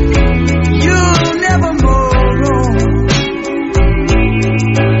you'll never more roam?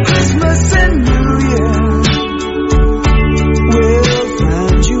 Christmas and New Year will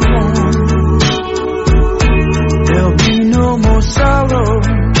find you home. There'll be no more sorrow,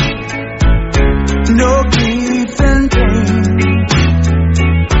 no grief and pain,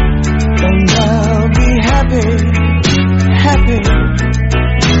 and I'll be happy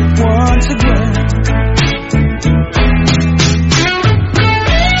once again.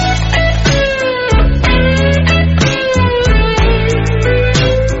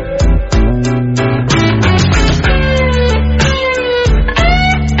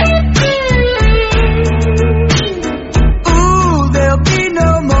 Ooh, there'll be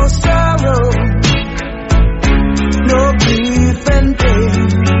no more sorrow, no grief and pain,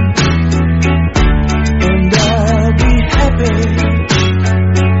 and I'll be happy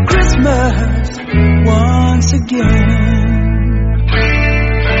Christmas once again.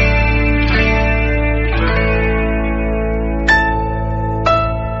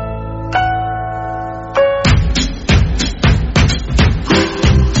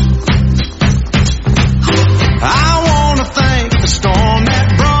 I wanna thank the storm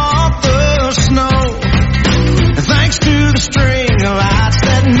that brought the snow, and thanks to the string of lights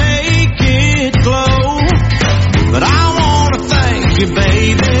that make it glow. But I wanna thank you,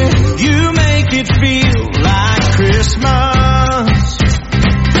 baby, you make it feel like Christmas.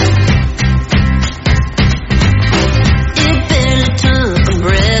 It barely took a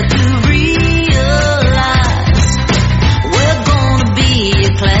breath to realize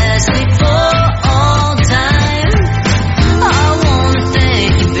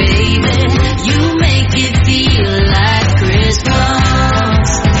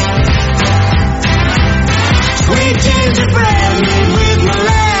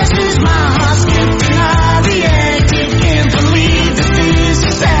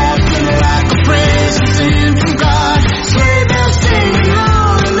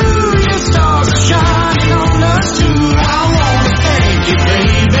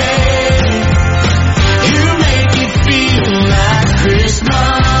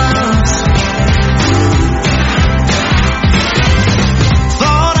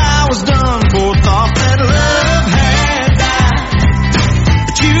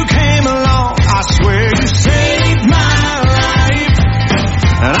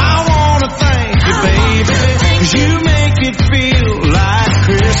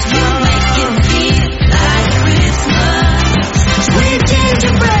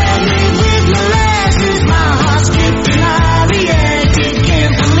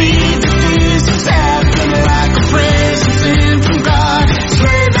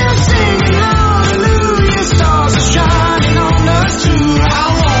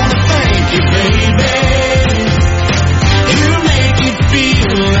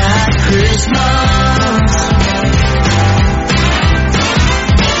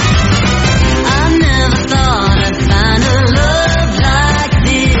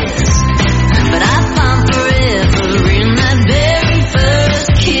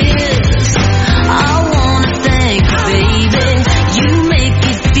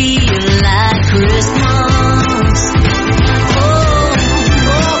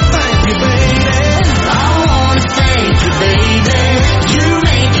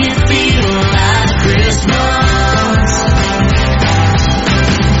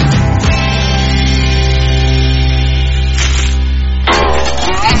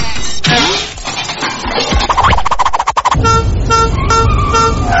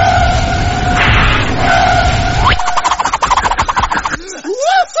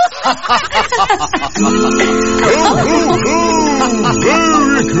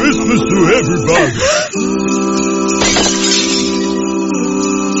Merry Christmas to everybody.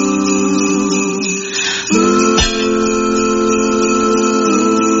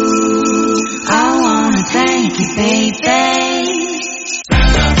 I wanna thank you, baby.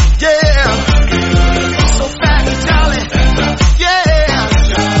 Yeah. So fat and jolly. Yeah.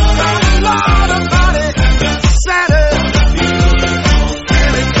 Got a lot about it. Santa.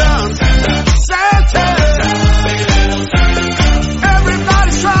 Here it comes. Santa.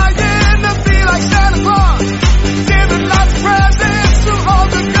 Everybody's trying to be like Santa Claus. Giving lots of presents to all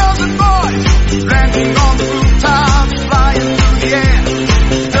the girls and boys. Landing on the rooftops, flying through the air.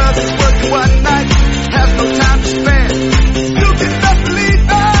 Does his work in one night. Has no time to spare. You can best believe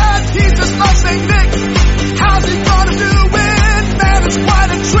that he's just like Saint Nick. How's he gonna do it? Man, it's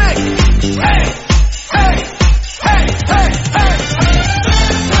quite a trick. Hey, hey, hey, hey, hey.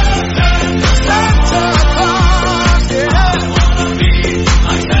 Santa Claus, yeah.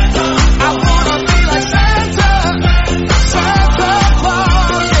 I wanna be like Santa. Santa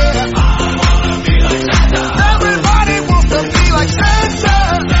Claus, yeah. Everybody wants to be like Santa.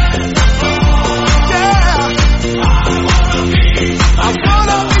 I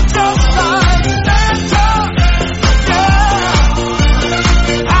wanna be just like Santa, yeah.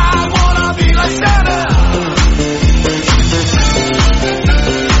 I wanna be like Santa.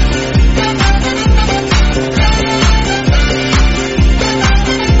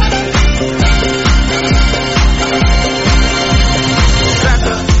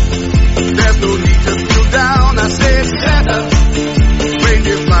 Santa, there's no need to feel down. I said Santa,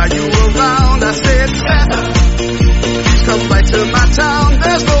 reindeer fly you around. I said Santa, come back to my town,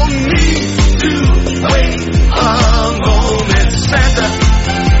 there's no need to wait a moment. Santa,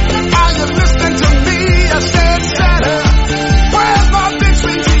 are you listening to me? I said Santa, where's my big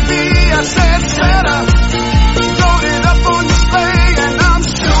screen TV? I said Santa, load it up on your sleigh and I'm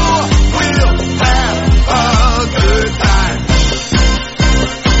sure we'll have a good time.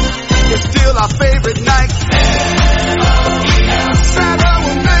 It's still our favorite night. Santa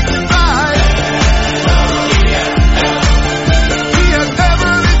will make it right. He has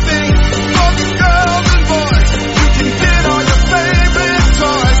everything for the girls and boys. You can get all your favorite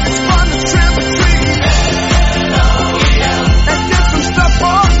toys. It's fun to trick or treat and get some stuff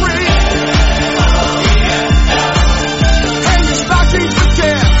for free. Hang your stockings with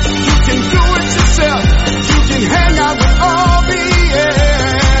care. You can do it yourself. You can hang out with all the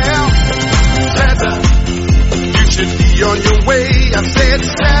elves. Santa, you should be on your way. I said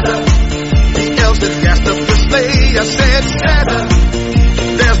Santa, the elves have gassed up the sleigh. I said Santa,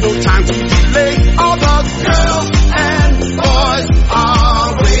 there's no time to delay. All the girls and boys are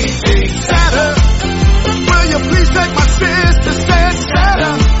waiting. Santa, will you please take my sister? Said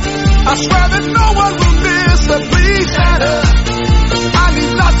Santa, I swear that no one will miss her. Please, Santa, I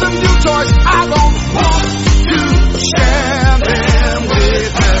need lots of new toys. I don't want to share them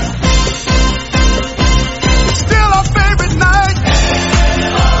with her. It's still our favorite night.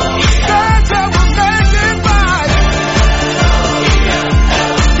 Santa will make it right.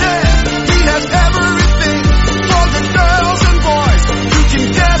 Yeah, he has everything for the girls and boys. You can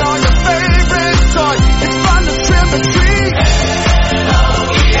get all your favorite toys. It's fun to trim the tree.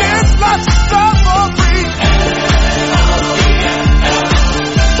 It's lots of stuff for free.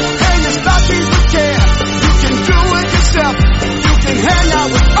 Hang your stockings with care. You can do it yourself. You can hang out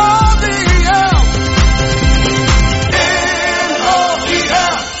with all the elves.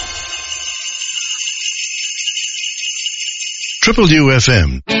 N-O-E-L. TRIPLEU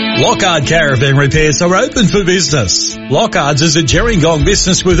FM. Lockhart Caravan Repairs are open for business. Lockhart's is a Gerringong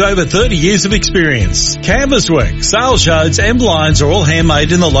business with over 30 years of experience. Canvas work, sail shades and blinds are all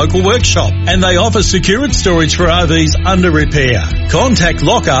handmade in the local workshop, and they offer secured storage for RVs under repair. Contact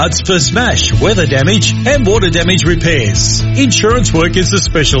Lockhart's for smash, weather damage and water damage repairs. Insurance work is a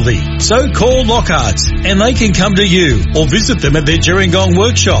specialty, so call Lockhart's and they can come to you or visit them at their Gerringong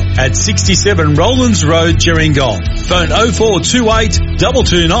workshop at 67 Rowlands Road, Gerringong. Phone 0428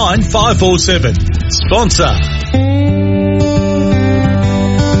 229 547. Sponsor.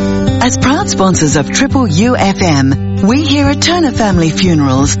 As proud sponsors of TRIPLEU FM, we here at Turner Family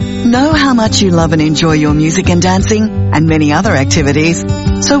Funerals know how much you love and enjoy your music and dancing and many other activities.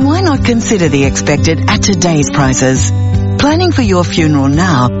 So why not consider the expected at today's prices? Planning for your funeral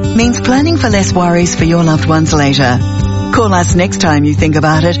now means planning for less worries for your loved ones later. Call us next time you think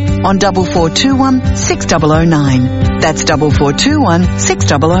about it on 4421 6009. That's 4421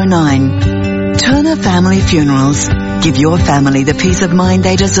 6009. Turner Family Funerals. Give your family the peace of mind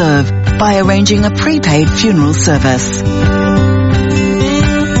they deserve by arranging a prepaid funeral service.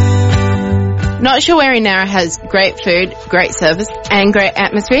 Not sure where in Nowra has great food, great service and great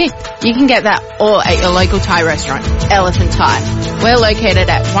atmosphere? You can get that all at your local Thai restaurant, Elephant Thai. We're located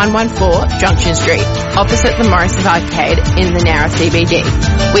at 114 Junction Street, opposite the Morrison's Arcade in the Nowra CBD.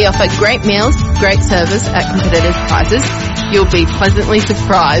 We offer great meals, great service at competitive prices. You'll be pleasantly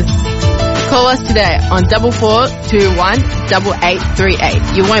surprised. Call us today on 4421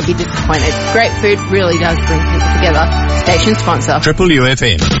 8838. You won't be disappointed. Great food really does bring people together. Station sponsor. TRIPLEU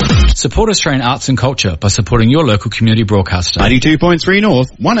FM. Support Australian arts and culture by supporting your local community broadcaster. 92.3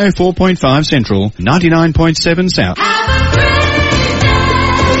 North, 104.5 Central, 99.7 South.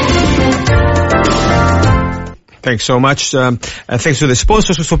 Thanks so much. Thanks to the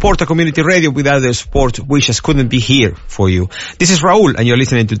sponsors who support the community radio. Without their support, we just couldn't be here for you. This is Raul, and you're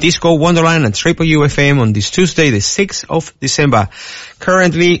listening to Disco Wonderland at TRIPLEU FM on this Tuesday, the 6th of December.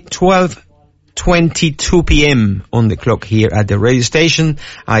 Currently 12:22 p.m. on the clock here at the radio station.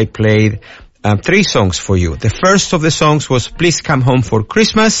 I played 3 songs for you. The first of the songs was Please Come Home for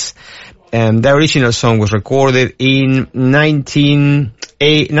Christmas. The original song was recorded in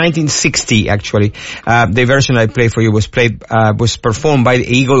 1960, actually. The version I played for you was performed by the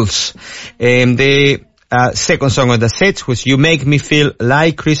Eagles. The second song on the set was You Make Me Feel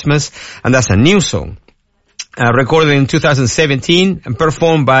Like Christmas, and that's a new song. Recorded in 2017 and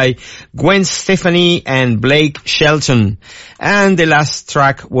performed by Gwen Stefani and Blake Shelton. And the last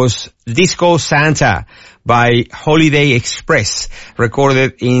track was Disco Santa by Holiday Express,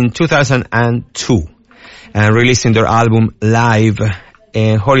 recorded in 2002 and released in their album Live.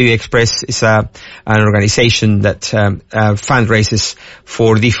 Holiday Express is an organization that fundraises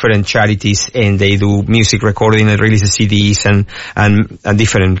for different charities, and they do music recording and release CDs and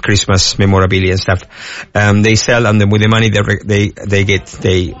different Christmas memorabilia and stuff. They sell, and then with the money they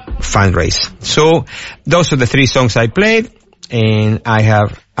fundraise. So those are the 3 songs I played, and I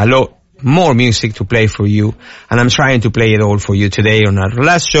have a lot more music to play for you, and I'm trying to play it all for you today on our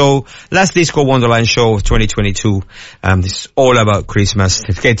last Disco Wonderland show of 2022. This is all about Christmas,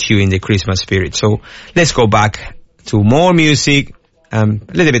 to get you in the Christmas spirit. So let's go back to more music, a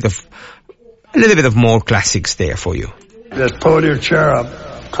little bit of more classics there for you. Just pull your chair up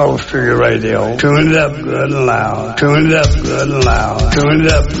close to your radio. Tune it up good and loud. Tune it up good and loud. Tune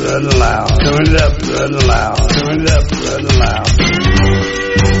it up good and loud. Tune it up good and loud. Tune it up good and loud.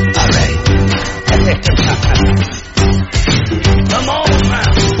 Come on now.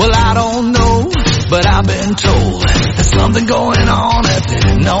 Well, I don't know, but I've been told there's something going on at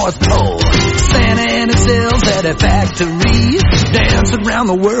the North Pole. Santa and his elves at a factory, dancing around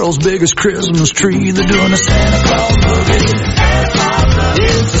the world's biggest Christmas tree. They're doing a Santa Claus boogie.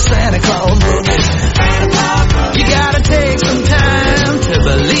 It's a Santa Claus boogie. You gotta take some time to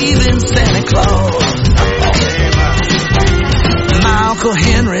believe in Santa Claus. My Uncle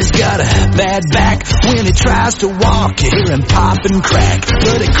Henry's got a bad back. When he tries to walk, you hear him pop and crack.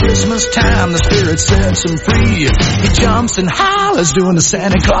 But at Christmas time, the spirit sets him free. He jumps and hollers doing the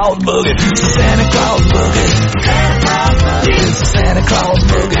Santa Claus boogie. It's a Santa Claus boogie. It's a Santa Claus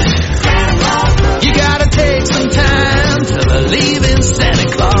boogie. You gotta take some time to believe in Santa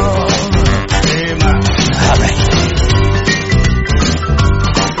Claus. All right.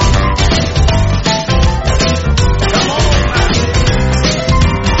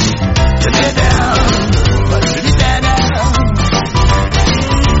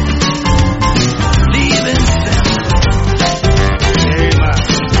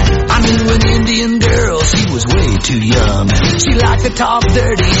 Too young. She liked to talk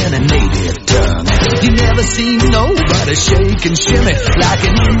dirty in a native tongue. You never seen nobody shake and shimmy like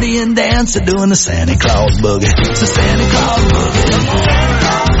an Indian dancer doing the Santa Claus boogie. It's a Santa Claus boogie.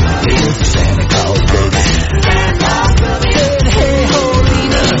 It's a Santa Claus boogie. Hey, hey, ho,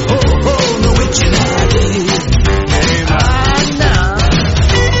 Lena, ho, ho, no witching idea.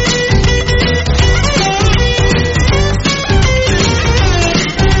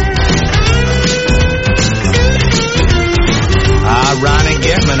 Ronnie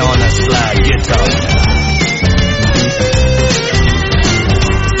Giffman on the slide guitar.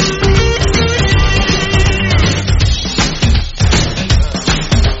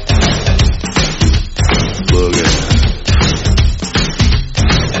 Boogie.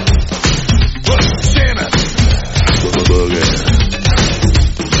 Santa. Boogie.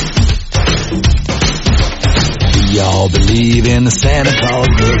 Do y'all believe in the Santa Claus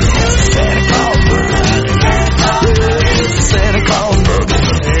boogie? Santa Claus boogie. Santa Claus boogie.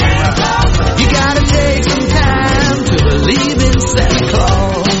 You gotta take some time to believe in Santa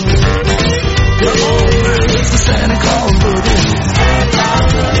Claus. Come on, it's the Santa Claus boogie.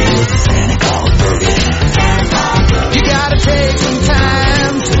 It's the Santa Claus boogie. You gotta take some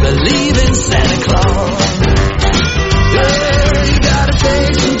time to believe in Santa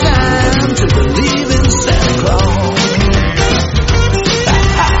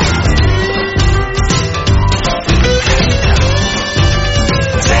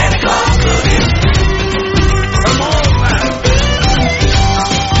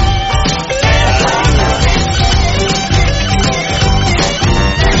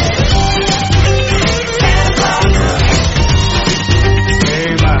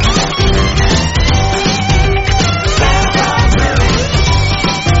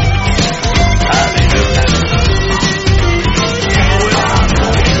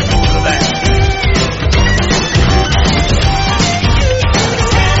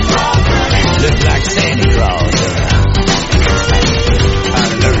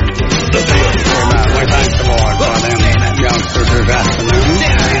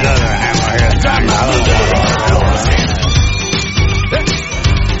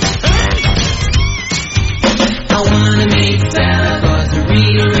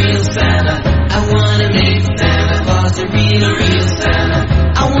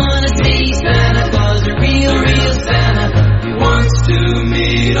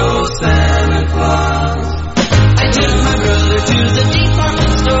meet old Santa Claus. I took my brother to the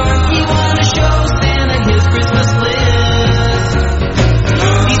department store. He wanted to show Santa his Christmas list.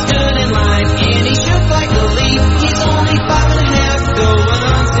 He stood in line and he shook like a leaf. He's only 5.5, going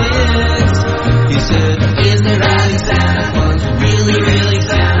on 6. He said, is there really Santa Claus? Really, really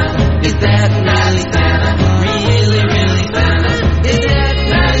Santa? Is that really Santa? Really, really Santa? Is that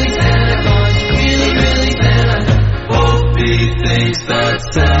really Santa Claus? Really, really Santa? Hope he thinks that's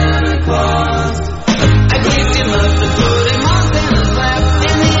Santa Claus. I picked him up and put him on Santa's lap,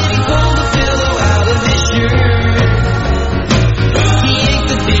 and then he pulled a pillow out of his shirt. He yanked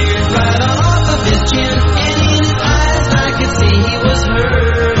the beard right on off of his chin, and in his eyes I could see he was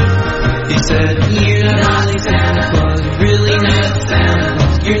hurt. He said, you're not naughty Santa Claus, you're really not Santa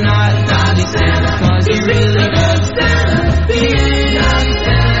Claus. You're not naughty Santa Claus, you're really not Santa. You're naughty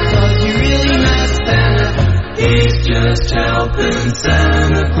Santa Claus, you're really not Santa. He's just helping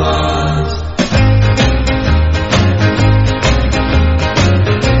Santa Claus.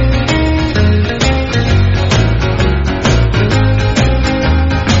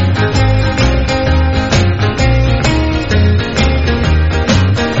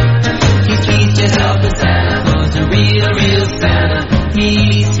 He's just helping Santa Claus, a real, real Santa.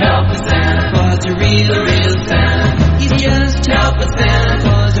 He's helping Santa Claus, a real, real Santa. He's just helping Santa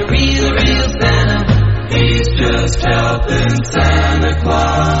Claus, a real, real Santa. He's just helping Santa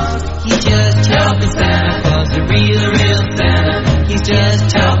Claus. He's just helping Santa Claus, a real, real Santa. He's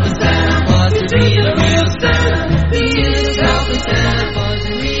just helping Santa Claus, a real, real Santa. He's helping Santa Claus,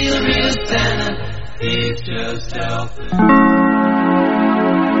 a real, real Santa. He's just helping.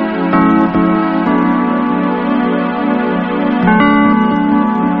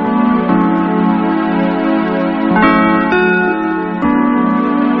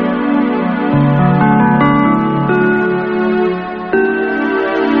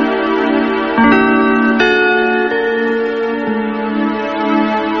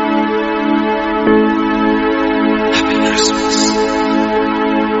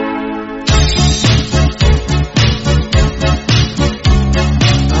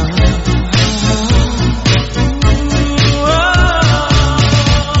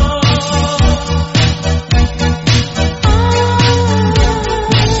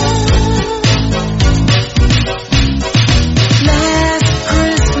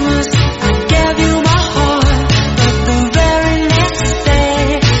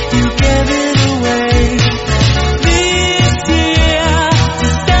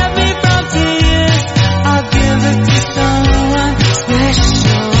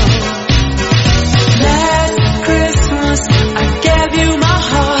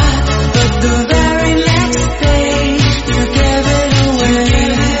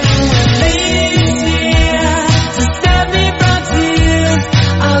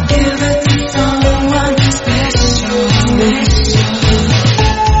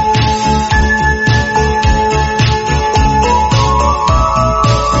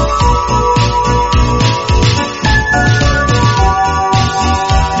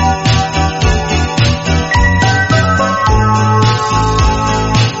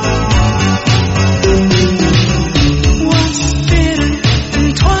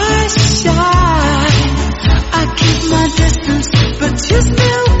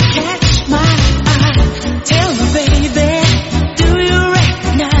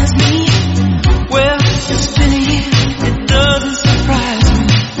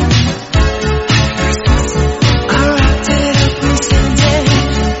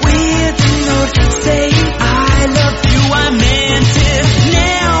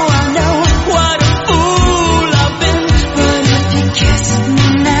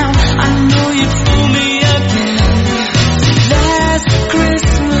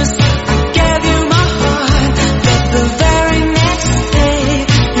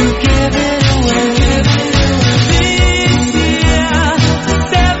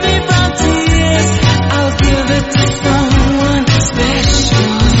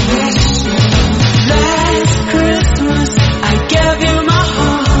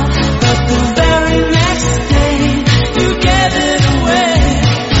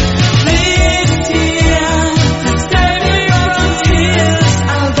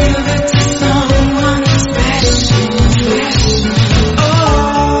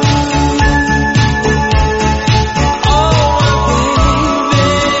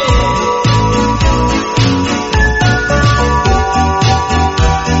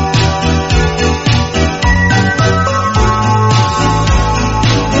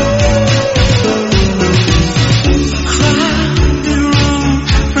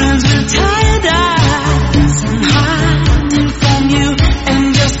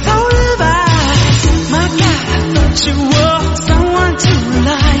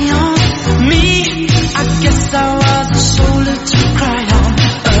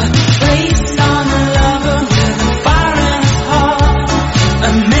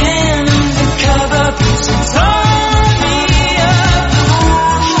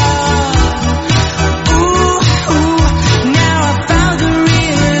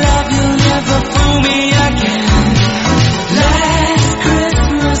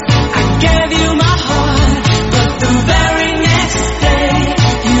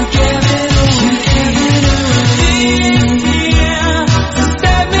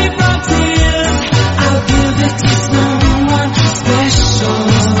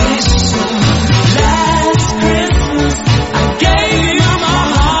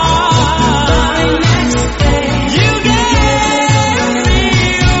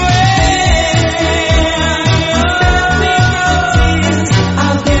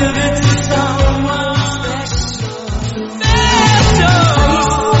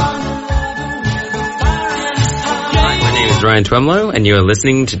 Ryan Twemlow, and you are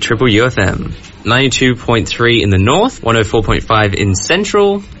listening to TRIPLEU FM. 92.3 in the north, 104.5 in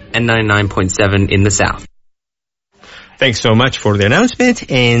central, and 99.7 in the south. Thanks so much for the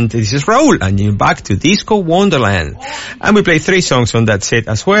announcement, and this is Raul, and you're back to Disco Wonderland. And we played 3 songs on that set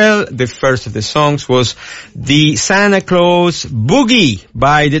as well. The first of the songs was the Santa Claus Boogie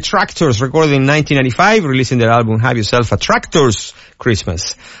by the Tractors, recorded in 1995, releasing their album Have Yourself a Tractors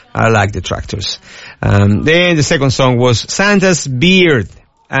Christmas. I like the Tractors. Then the second song was Santa's Beard,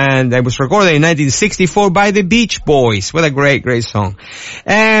 and it was recorded in 1964 by the Beach Boys. What a great, great song.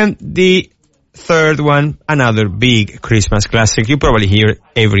 And the third one, another big Christmas classic. You probably hear it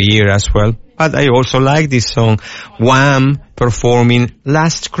every year as well. But I also like this song, Wham! Performing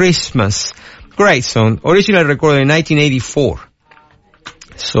Last Christmas. Great song. Originally recorded in 1984.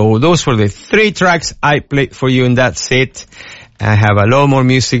 So those were the 3 tracks I played for you in that set. I have a lot more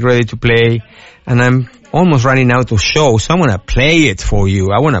music ready to play, and I'm almost running out of shows, so I want to play it for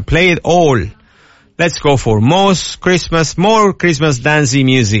you. I want to play it all. Let's go for more Christmas dancey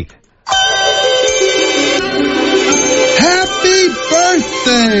music. Happy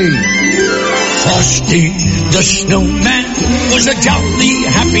birthday! Frosty the Snowman was a jolly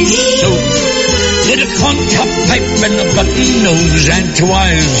happy soul. With a corncob pipe and a button nose and 2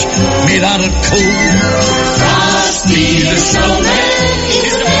 eyes made out of coal. Frosty the Snowman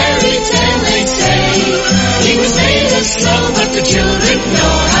is a fairy tale, they say. He was made of snow, but the children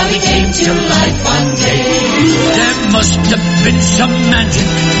know how he came to life one day. There must have been some magic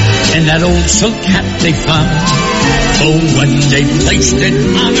in that old silk hat they found. Oh, when they placed it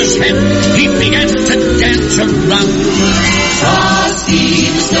on his head, he began to dance around. Frosty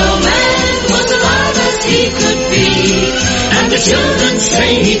the Snowman was alive as he could be, and the children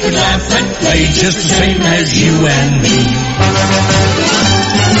say he could laugh and play just the same as you and me.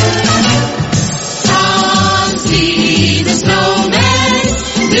 Frosty the Snowman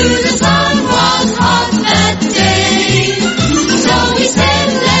knew the sun was hot that day, so he said,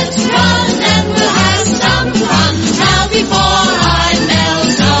 let's run and we'll have some fun now before I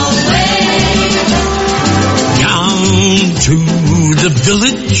melt away. Down to the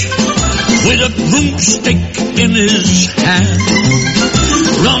village with a broomstick in his hand,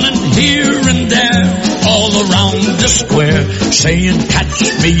 running here and there all around the square, saying, catch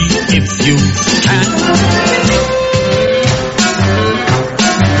me if you can.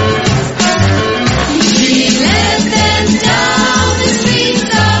 He led them down the streets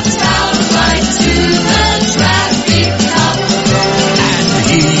of town right to the traffic cop, and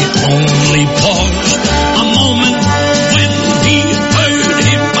he only paused a moment when he heard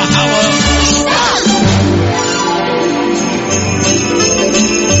him holler, stop!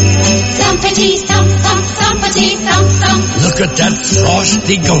 Thumpity thump thump, thumpity thump thump. look at that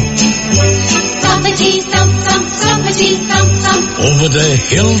frosty goat. Thumpity thump thump, thumpity thump thump. Over the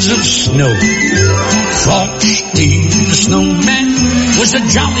hills of snow, Frosty the Snowman was a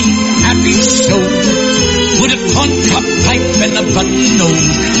jolly happy soul, with a corncob pipe and a button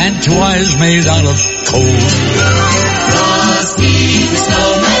nose and 2 eyes made out of coal. Frosty the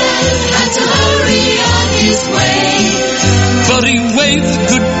Snowman had to hurry on his way, But he waved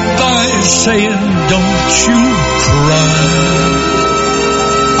goodbye, saying, don't you cry.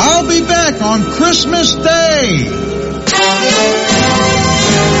 I'll be back on Christmas Day.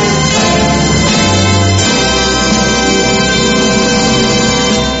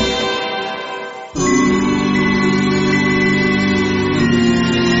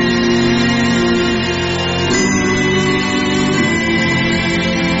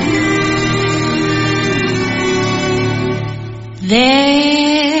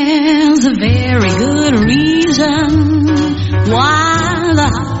 There's a very good reason why the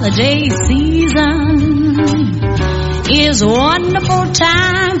holiday season is a wonderful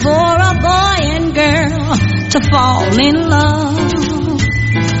time for a boy and girl to fall in love.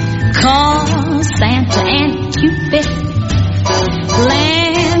 'Cause Santa and Cupid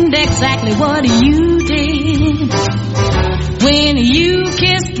planned exactly what you did when you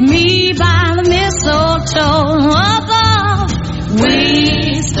kissed me by the mistletoe above.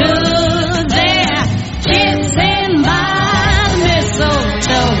 We stood there kissing by the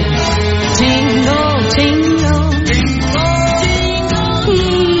mistletoe. Tingle, tingle, tingle, tingle,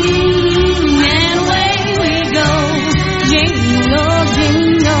 and away we go. Jingle,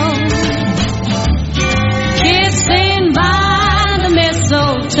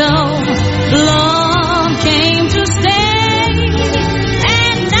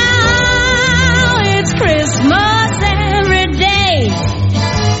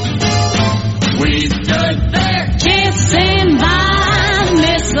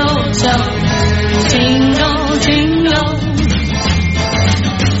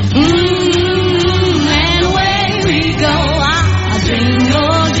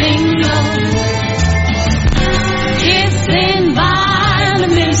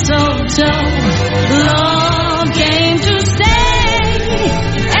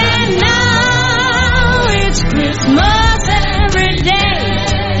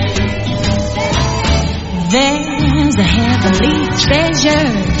 is a heavenly treasure,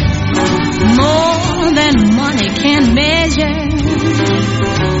 more than money can measure.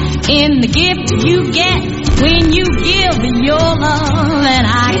 In the gift you get when you give your love, and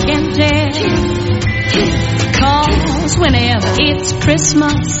I can tell. 'Cause whenever it's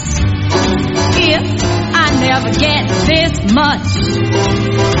Christmas, if I never get this much,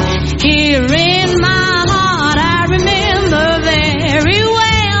 here in my heart I remember very well.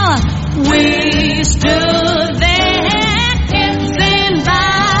 We stood there kissing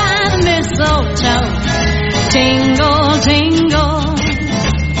by the mistletoe, tingle, tingle.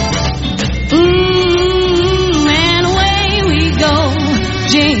 And away we go,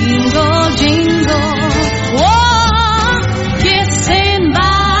 jingle, jingle. Whoa, kissing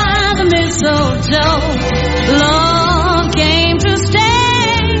by the mistletoe. Love came to stay,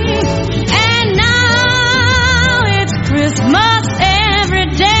 and now it's Christmas every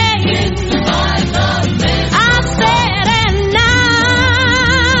day. I said, and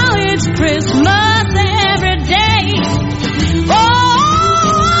now it's Christmas every day.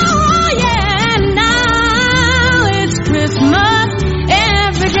 Oh, yeah, and now it's Christmas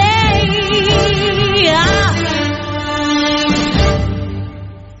every day.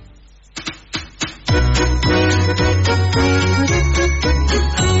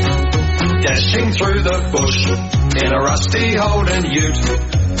 Dashing through the bush in a rusty Holden ute,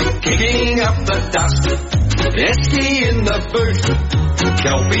 kicking up the dust, Esky in the boot,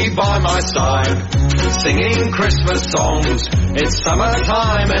 Kelpie by my side, singing Christmas songs. It's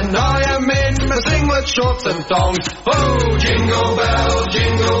summertime and I am in my singlet, shorts and thongs. Oh, jingle bells,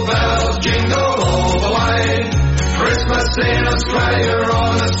 jingle all the way. Christmas in Australia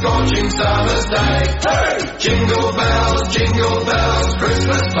on a scorching summer's day. Hey! Jingle bells,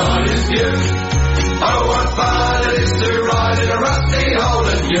 Christmas time is new. Oh, what fun it is to ride in a rusty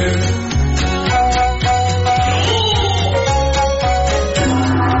Holden ute.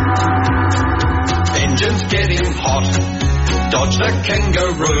 Engines getting hot, dodge the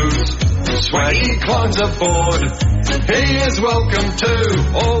kangaroos. Swaggy climbs aboard, he is welcome too.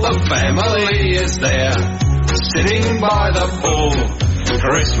 All the family is there, sitting by the pool.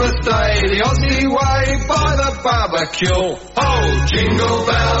 Christmas Day, the Aussie way, by the barbecue. Oh, jingle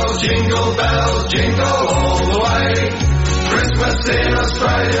bells, jingle all the way. Christmas in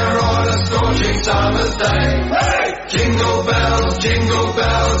Australia on a scorching summer's day. Hey! Jingle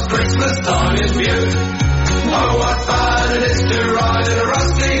bells, Christmas time is beaut. Oh, what fun it is to ride in a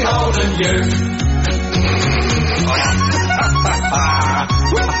rusty Holden ute.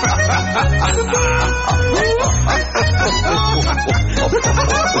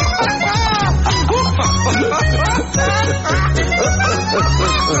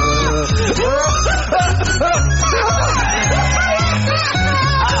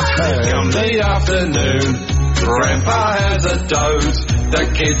 Come the afternoon, Grandpa has a doze. The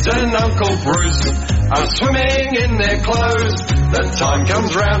kids and Uncle Bruce are swimming in their clothes. The time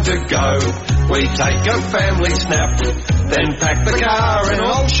comes round to go. We take a family snap, then pack the car and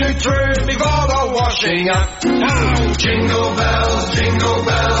all shoot through before the washing up. Oh, jingle bells,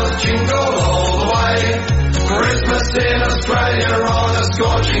 jingle all the way. Christmas in Australia on a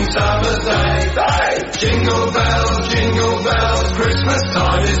scorching summer's day. Hey! Jingle bells, Christmas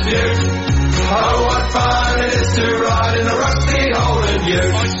time is beaut. Oh, what fun it is to ride in a rusty Holden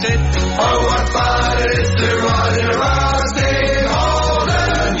ute. I said, oh, what fun it is to ride in a rusty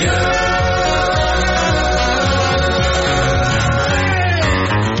Holden ute.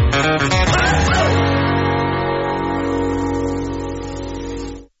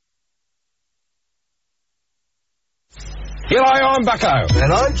 G'day, I'm Bucko.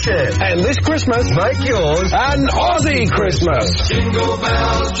 And I'm Chad. And this Christmas, make yours an Aussie Christmas. Jingle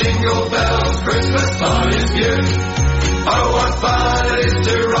bells, Christmas time is beaut. Oh, what fun it is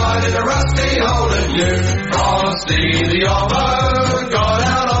to ride in a rusty Holden ute. Frosty the old got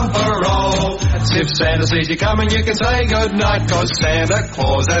out on parole. If Santa sees you coming, you can say goodnight, 'cause Santa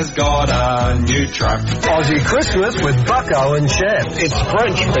Claus has got a new truck. Aussie Christmas with Bucko and Chad. It's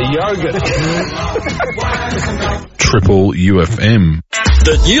French for yogurt. Triple UFM.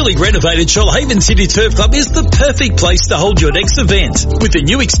 The newly renovated Shoalhaven City Turf Club is the perfect place to hold your next event. With a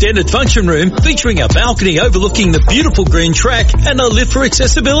new extended function room featuring a balcony overlooking the beautiful green track and a lift for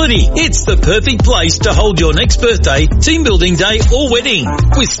accessibility. It's the perfect place to hold your next birthday, team building day or wedding.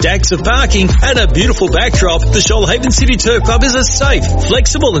 With stacks of parking and a beautiful backdrop, the Shoalhaven City Turf Club is a safe,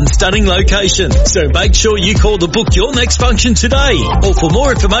 flexible and stunning location. So make sure you call to book your next function today. Or for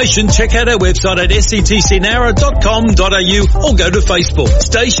more information, check out our website at sctcnara.com.au or go to Facebook.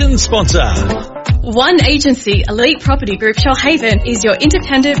 Station sponsor. One agency, Elite Property Group Shoalhaven, is your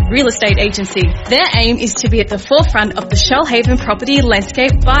independent real estate agency. Their aim is to be at the forefront of the Shoalhaven property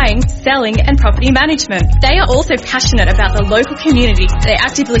landscape buying, selling and property management. They are also passionate about the local community. They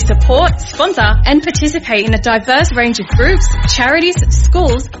actively support, sponsor and participate in a diverse range of groups, charities,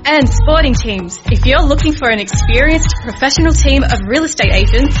 schools and sporting teams. If you're looking for an experienced professional team of real estate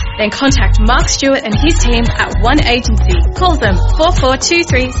agents, then contact Mark Stewart and his team at One Agency. Call them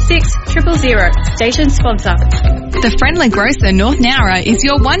 4423 6000. Station sponsor. The Friendly Grocer North Nowra is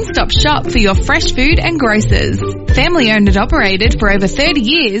your one-stop shop for your fresh food and grocers. Family owned and operated for over 30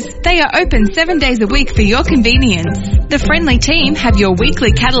 years, they are open 7 days a week for your convenience. The Friendly team have your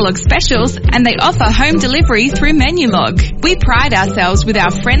weekly catalogue specials and they offer home delivery through Menulog. We pride ourselves with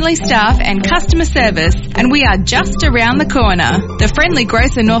our friendly staff and customer service and we are just around the corner. The Friendly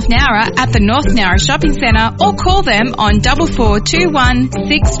Grocer North Nowra at the North Nowra Shopping Centre or call them on 4421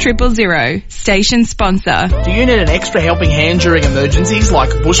 6000. Station sponsor. Do you need an extra helping hand during emergencies like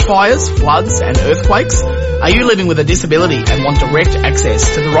bushfires, floods and earthquakes? Are you living with a disability and want direct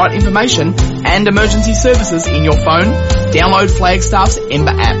access to the right information and emergency services in your phone? Download Flagstaff's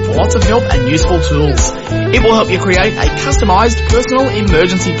Ember app for lots of help and useful tools. It will help you create a customised personal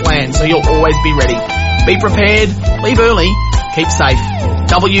emergency plan so you'll always be ready. Be prepared, leave early, keep safe.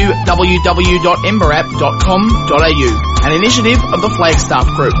 www.emberapp.com.au, an initiative of the Flagstaff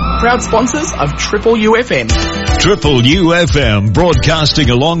Group, proud sponsors of TRIPLEU FM. TRIPLEU FM, broadcasting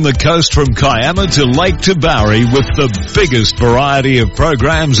along the coast from Kiama to Lake Tabourie with the biggest variety of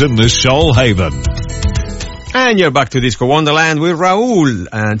programs in the Shoalhaven. And you're back to Disco Wonderland with Raul,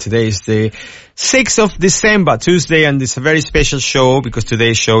 and today is the 6th of December, Tuesday, and it's a very special show because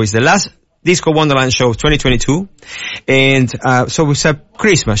today's show is the last Disco Wonderland show of 2022, and so it's a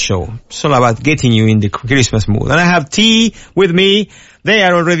Christmas show. It's all about getting you in the Christmas mood. And I have T with me. They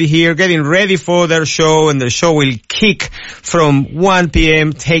are already here getting ready for their show, and the show will kick from 1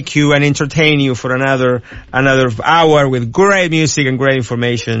 p.m., take you and entertain you for another hour with great music and great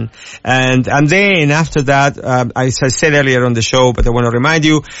information. And then after that, as I said earlier on the show, but I want to remind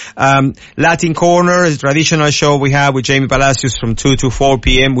you, Latin Corner is a traditional show we have with Jamie Palacios from 2 to 4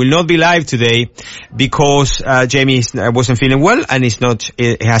 p.m. will not be live today because Jamie wasn't feeling well and he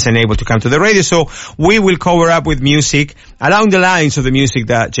hasn't able to come to the radio. So we will cover up with music along the lines of the music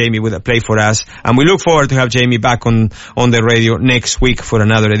that Jamie would play for us, and we look forward to have Jamie back on the radio next week for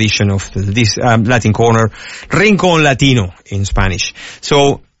another edition of this Latin Corner, Rincón Latino in Spanish.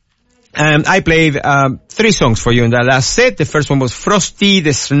 So I played 3 songs for you in that last set. The first one was Frosty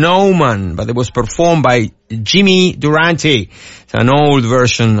the Snowman, but it was performed by Jimmy Durante. It's an old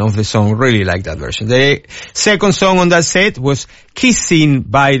version of the song. Really like that version. The second song on that set was Kissing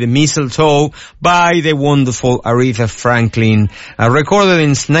by the Mistletoe by the wonderful Aretha Franklin, recorded in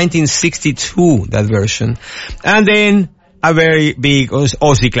 1962, that version. And then a very big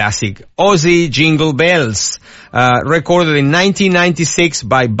Ozzy classic, Ozzy Jingle Bells, recorded in 1996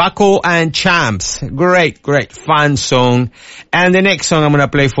 by Bucko and Champs. Great fun song. And the next song I'm gonna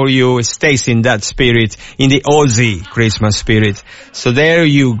play for you stays in that spirit, in the Ozzy Christmas spirit. So there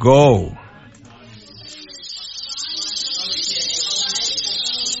you go.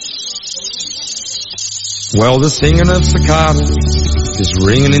 Well, the singing of cicadas is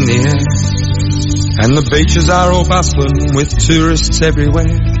ringing in the air, and the beaches are all bustling with tourists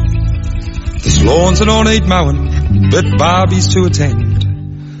everywhere. There's lawns that don't need mowing, but Barbies to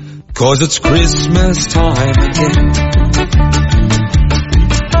attend, 'cause it's Christmas time again.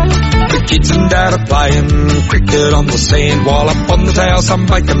 The kids and dad are playing cricket on the sand, while up on the tower some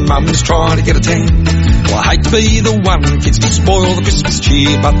bacon mum's trying to get a tan. Well, I hate to be the one kids to spoil the Christmas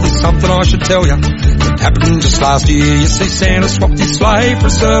cheer, but there's something I should tell you that happened just last year. You see, Santa swapped his sleigh for a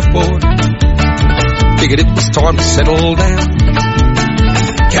surfboard, figured it was time to settle down.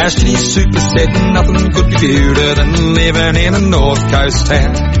 Cashed in his super set, nothing could be cuter than living in a North Coast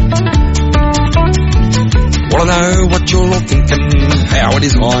town. Well, I know what you're all thinking, how it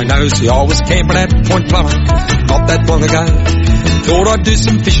is I know. See, I was camping at Point Plummer not that long ago. Thought I'd do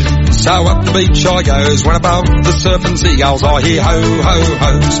some fishing, so up the beach I goes. When above the surfing seagulls I hear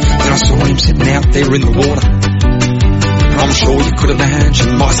ho-ho-hos. Then I saw him sitting out there in the water, and I'm sure you could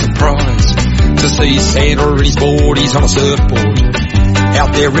imagine my surprise to see Santa on his board. He's on a surfboard,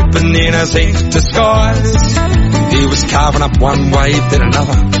 out there ripping in a Santa skies. He was carving up one wave then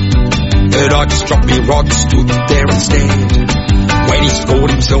another, but I just dropped me rod, stood there instead, when he scored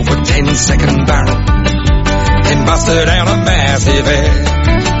himself a 10-second barrel and busted out a massive head.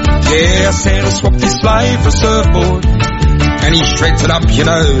 Yeah, Santa swapped his sleigh for a surfboard, and he shreds it up, you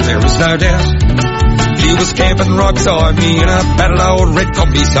know, there is no doubt. He He was camping right beside me in a battered old red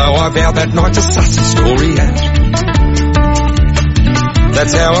combi, so I vowed that night to suss the story out.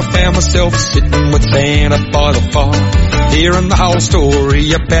 That's how I found myself sitting with Santa by the fire, hearing the whole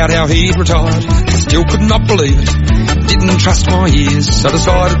story about how he'd retired. I still could not believe it, didn't trust my ears, so I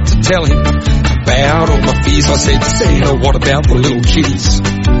decided to tell him about all my fears. I said, Santa, what about the little kids?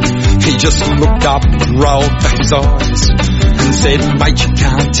 He just looked up and rolled back his eyes and said, mate, you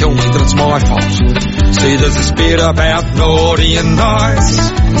can't tell me that it's my fault. See, there's this bit about naughty and nice.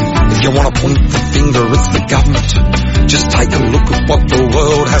 If you want to point the finger, it's the government. Just take a look at what the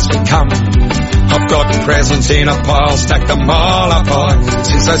world has become. I've got presents in a pile, stacked a mile up high,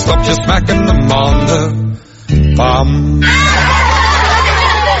 since they stopped just smacking them on the bum.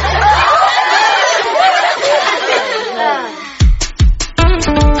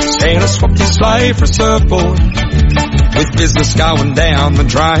 Santa swapped his sleigh for a surfboard, with business going down the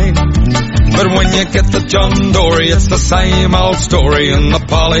drain. But when you get to John Dory, it's the same old story, and the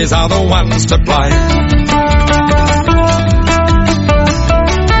pollies are the ones to blame.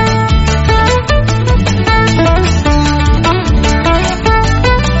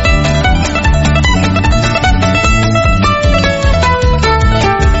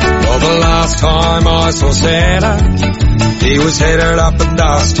 Last time I saw Santa, he was headed up a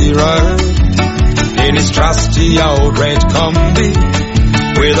dusty road in his trusty old red combi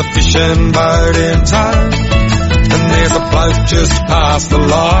with a fishing boat in tow. And there's a bloke just past the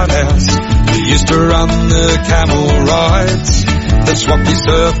lighthouse who used to run the camel rides, that swapped his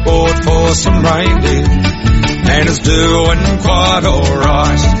surfboard for some reindeer and is doing quite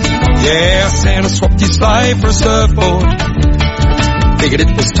alright. Yeah, Santa swapped his sleigh for a surfboard, figured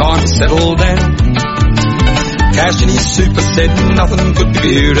it was time to settle down. Cash in his super said nothing could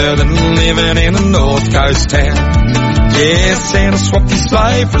be better than living in a North Coast town. Yeah, Santa swapped his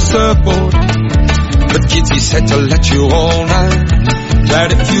sleigh for a surfboard, but kids, he said to let you all know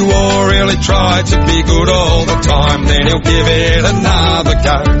that if you all really try to be good all the time, then he'll give it another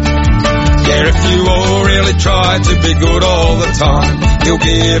go. Yeah, if you all really try to be good all the time, he'll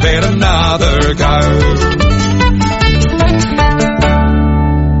give it another go.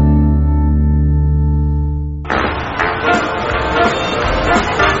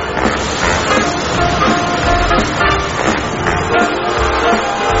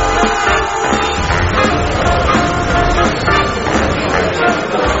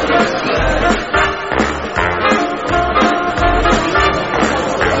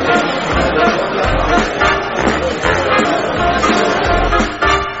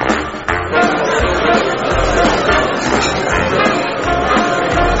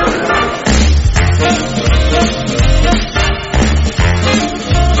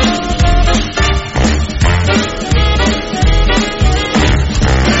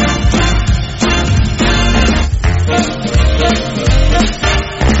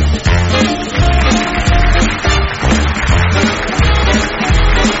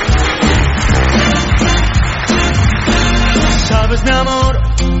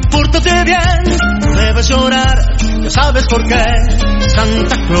 ¿Por qué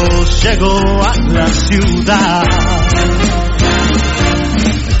Santa Claus llegó a la ciudad?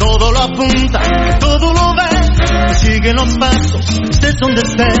 Todo lo apunta, todo lo ve, sigue los pasos, estés donde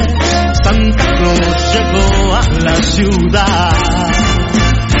estés. Santa Claus llegó a la ciudad.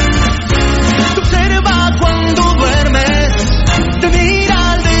 Te observa cuando duermes, te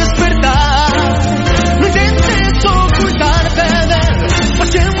mira al despertar. No intentes ocultarte de él, pues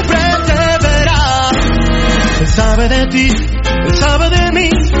siempre te verá. Él sabe de ti, él sabe de mí,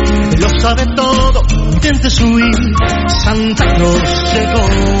 él lo sabe todo, no intentes huir. Santa Claus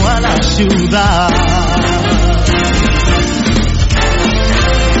llegó a la ciudad.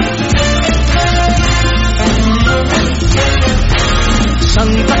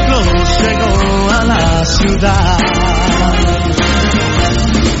 Santa Claus llegó a la ciudad.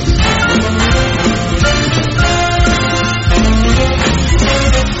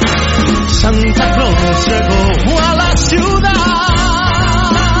 Santa Claus llegó a la ciudad.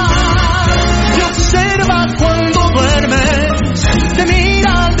 Te observa cuando duermes, te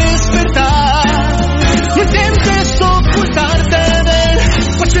mira al despertar. No intentes ocultarte de él,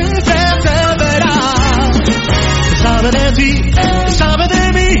 pues siempre te verá. Él sabe de ti, él sabe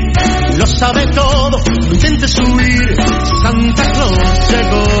de mí, lo sabe todo, no intentes huir. Santa Claus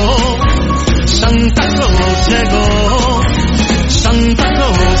llegó, Santa Claus llegó, Santa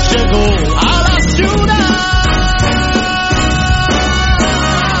Claus llegó a la ciudad.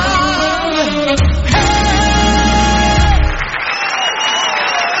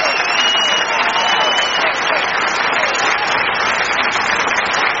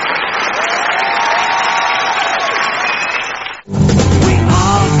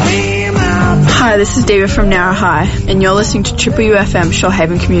 this is Diva from Narra High, and you're listening to TRIPLEU FM,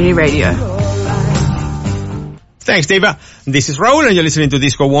 Shoalhaven Community Radio. Thanks, Diva. This is Raul, and you're listening to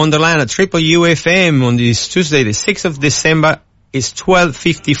Disco Wonderland at TRIPLEU FM on this Tuesday, the 6th of December. It's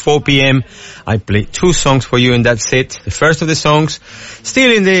 12:54 p.m. I played 2 songs for you, and that's it. The first of the songs,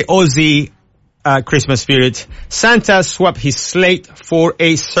 still in the Aussie Christmas spirit, Santa Swapped His Slate for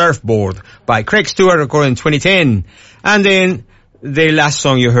a Surfboard by Craig Stewart, recorded in 2010. And then the last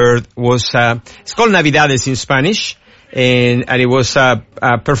song you heard was, it's called Navidades in Spanish, and it was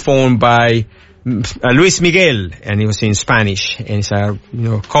performed by Luis Miguel, and it was in Spanish, and it's a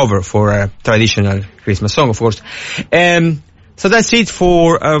cover for a traditional Christmas song, of course. So that's it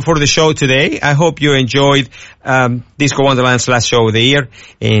for the show today. I hope you enjoyed Disco Wonderland's last show of the year,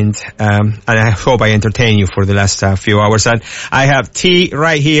 and I hope I entertain you for the last few hours. And I have T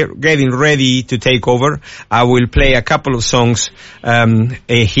right here getting ready to take over. I will play a couple of songs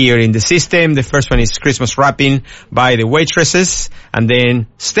here in the system. The first one is Christmas Wrapping by the Waitresses, and then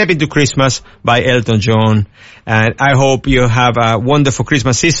Step Into Christmas by Elton John. And I hope you have a wonderful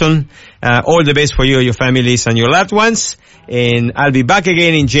Christmas season. All the best for you, your families, and your loved ones. And I'll be back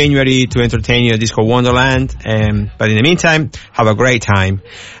again in January to entertain you at Disco Wonderland. But in the meantime, have a great time.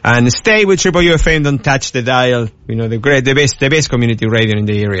 And stay with TRIPLEU FM, don't touch the dial. The best community radio in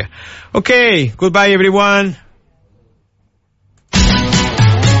the area. Okay, goodbye everyone.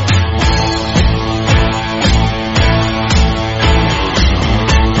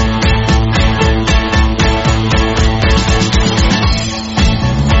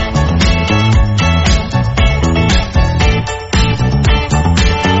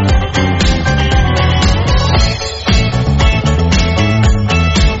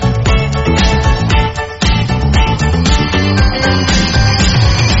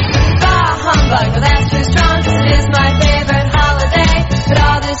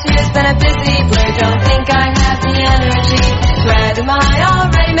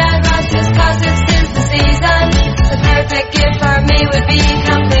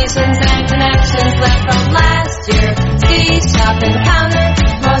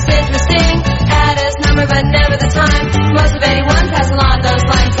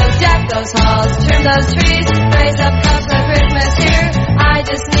 Those trees, raise up cups for Christmas here. I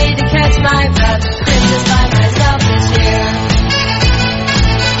just need to catch my breath. Christmas by myself this year.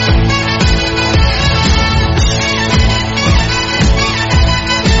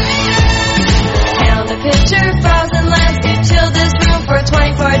 Count the picture, frozen landscape, chill this room for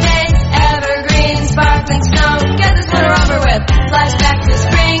 24 days. Evergreen, sparkling snow, get this winter over with. Flashback to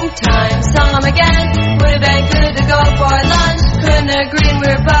springtime, saw them again. Would have been good to go for lunch. Couldn't agree, we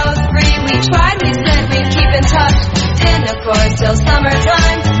were both free. We tried, we said we'd keep in touch. Didn't, of course, till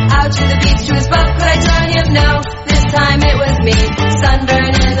summertime. Out to the beach to his boat, could I join him? No, this time it was me. Sunburn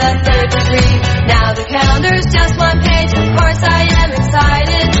in the 3rd degree. Now the calendar's just one page. Of course I am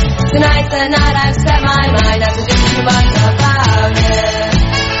excited. Tonight's the night I've set my mind. Not to do too much about it.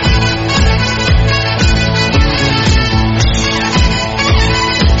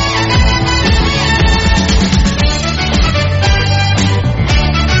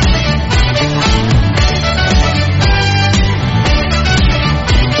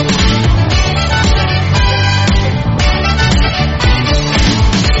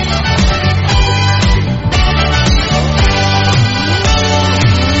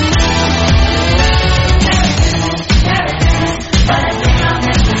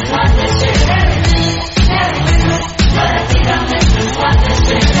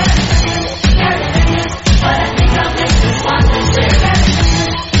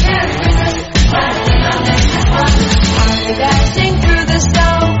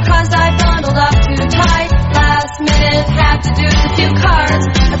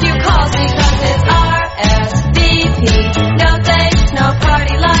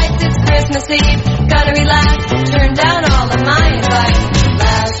 Gotta relax, turn down all of my advice.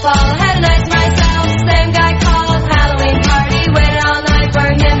 Last fall, had a night to myself. Same guy called, Halloween party. Waited all night for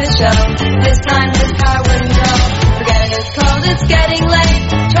him to show. This time his car wouldn't go. Forget it, it's cold, it's getting late.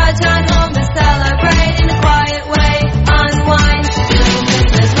 Tried to run home to celebrate in a quiet way. Unwind, doing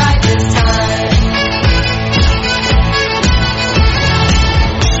business right this time.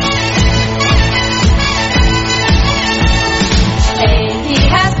 Hey, he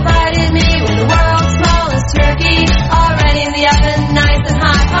has provided me with the world's smallest turkey, already in the oven, nice and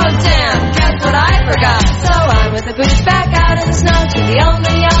hot. Oh damn, guess what I forgot? So on with the boots back out in the snow to the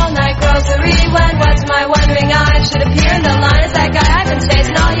only all-night grocery. When what's my wondering eyes should appear in the line as that guy I've been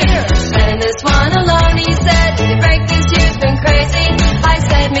chasing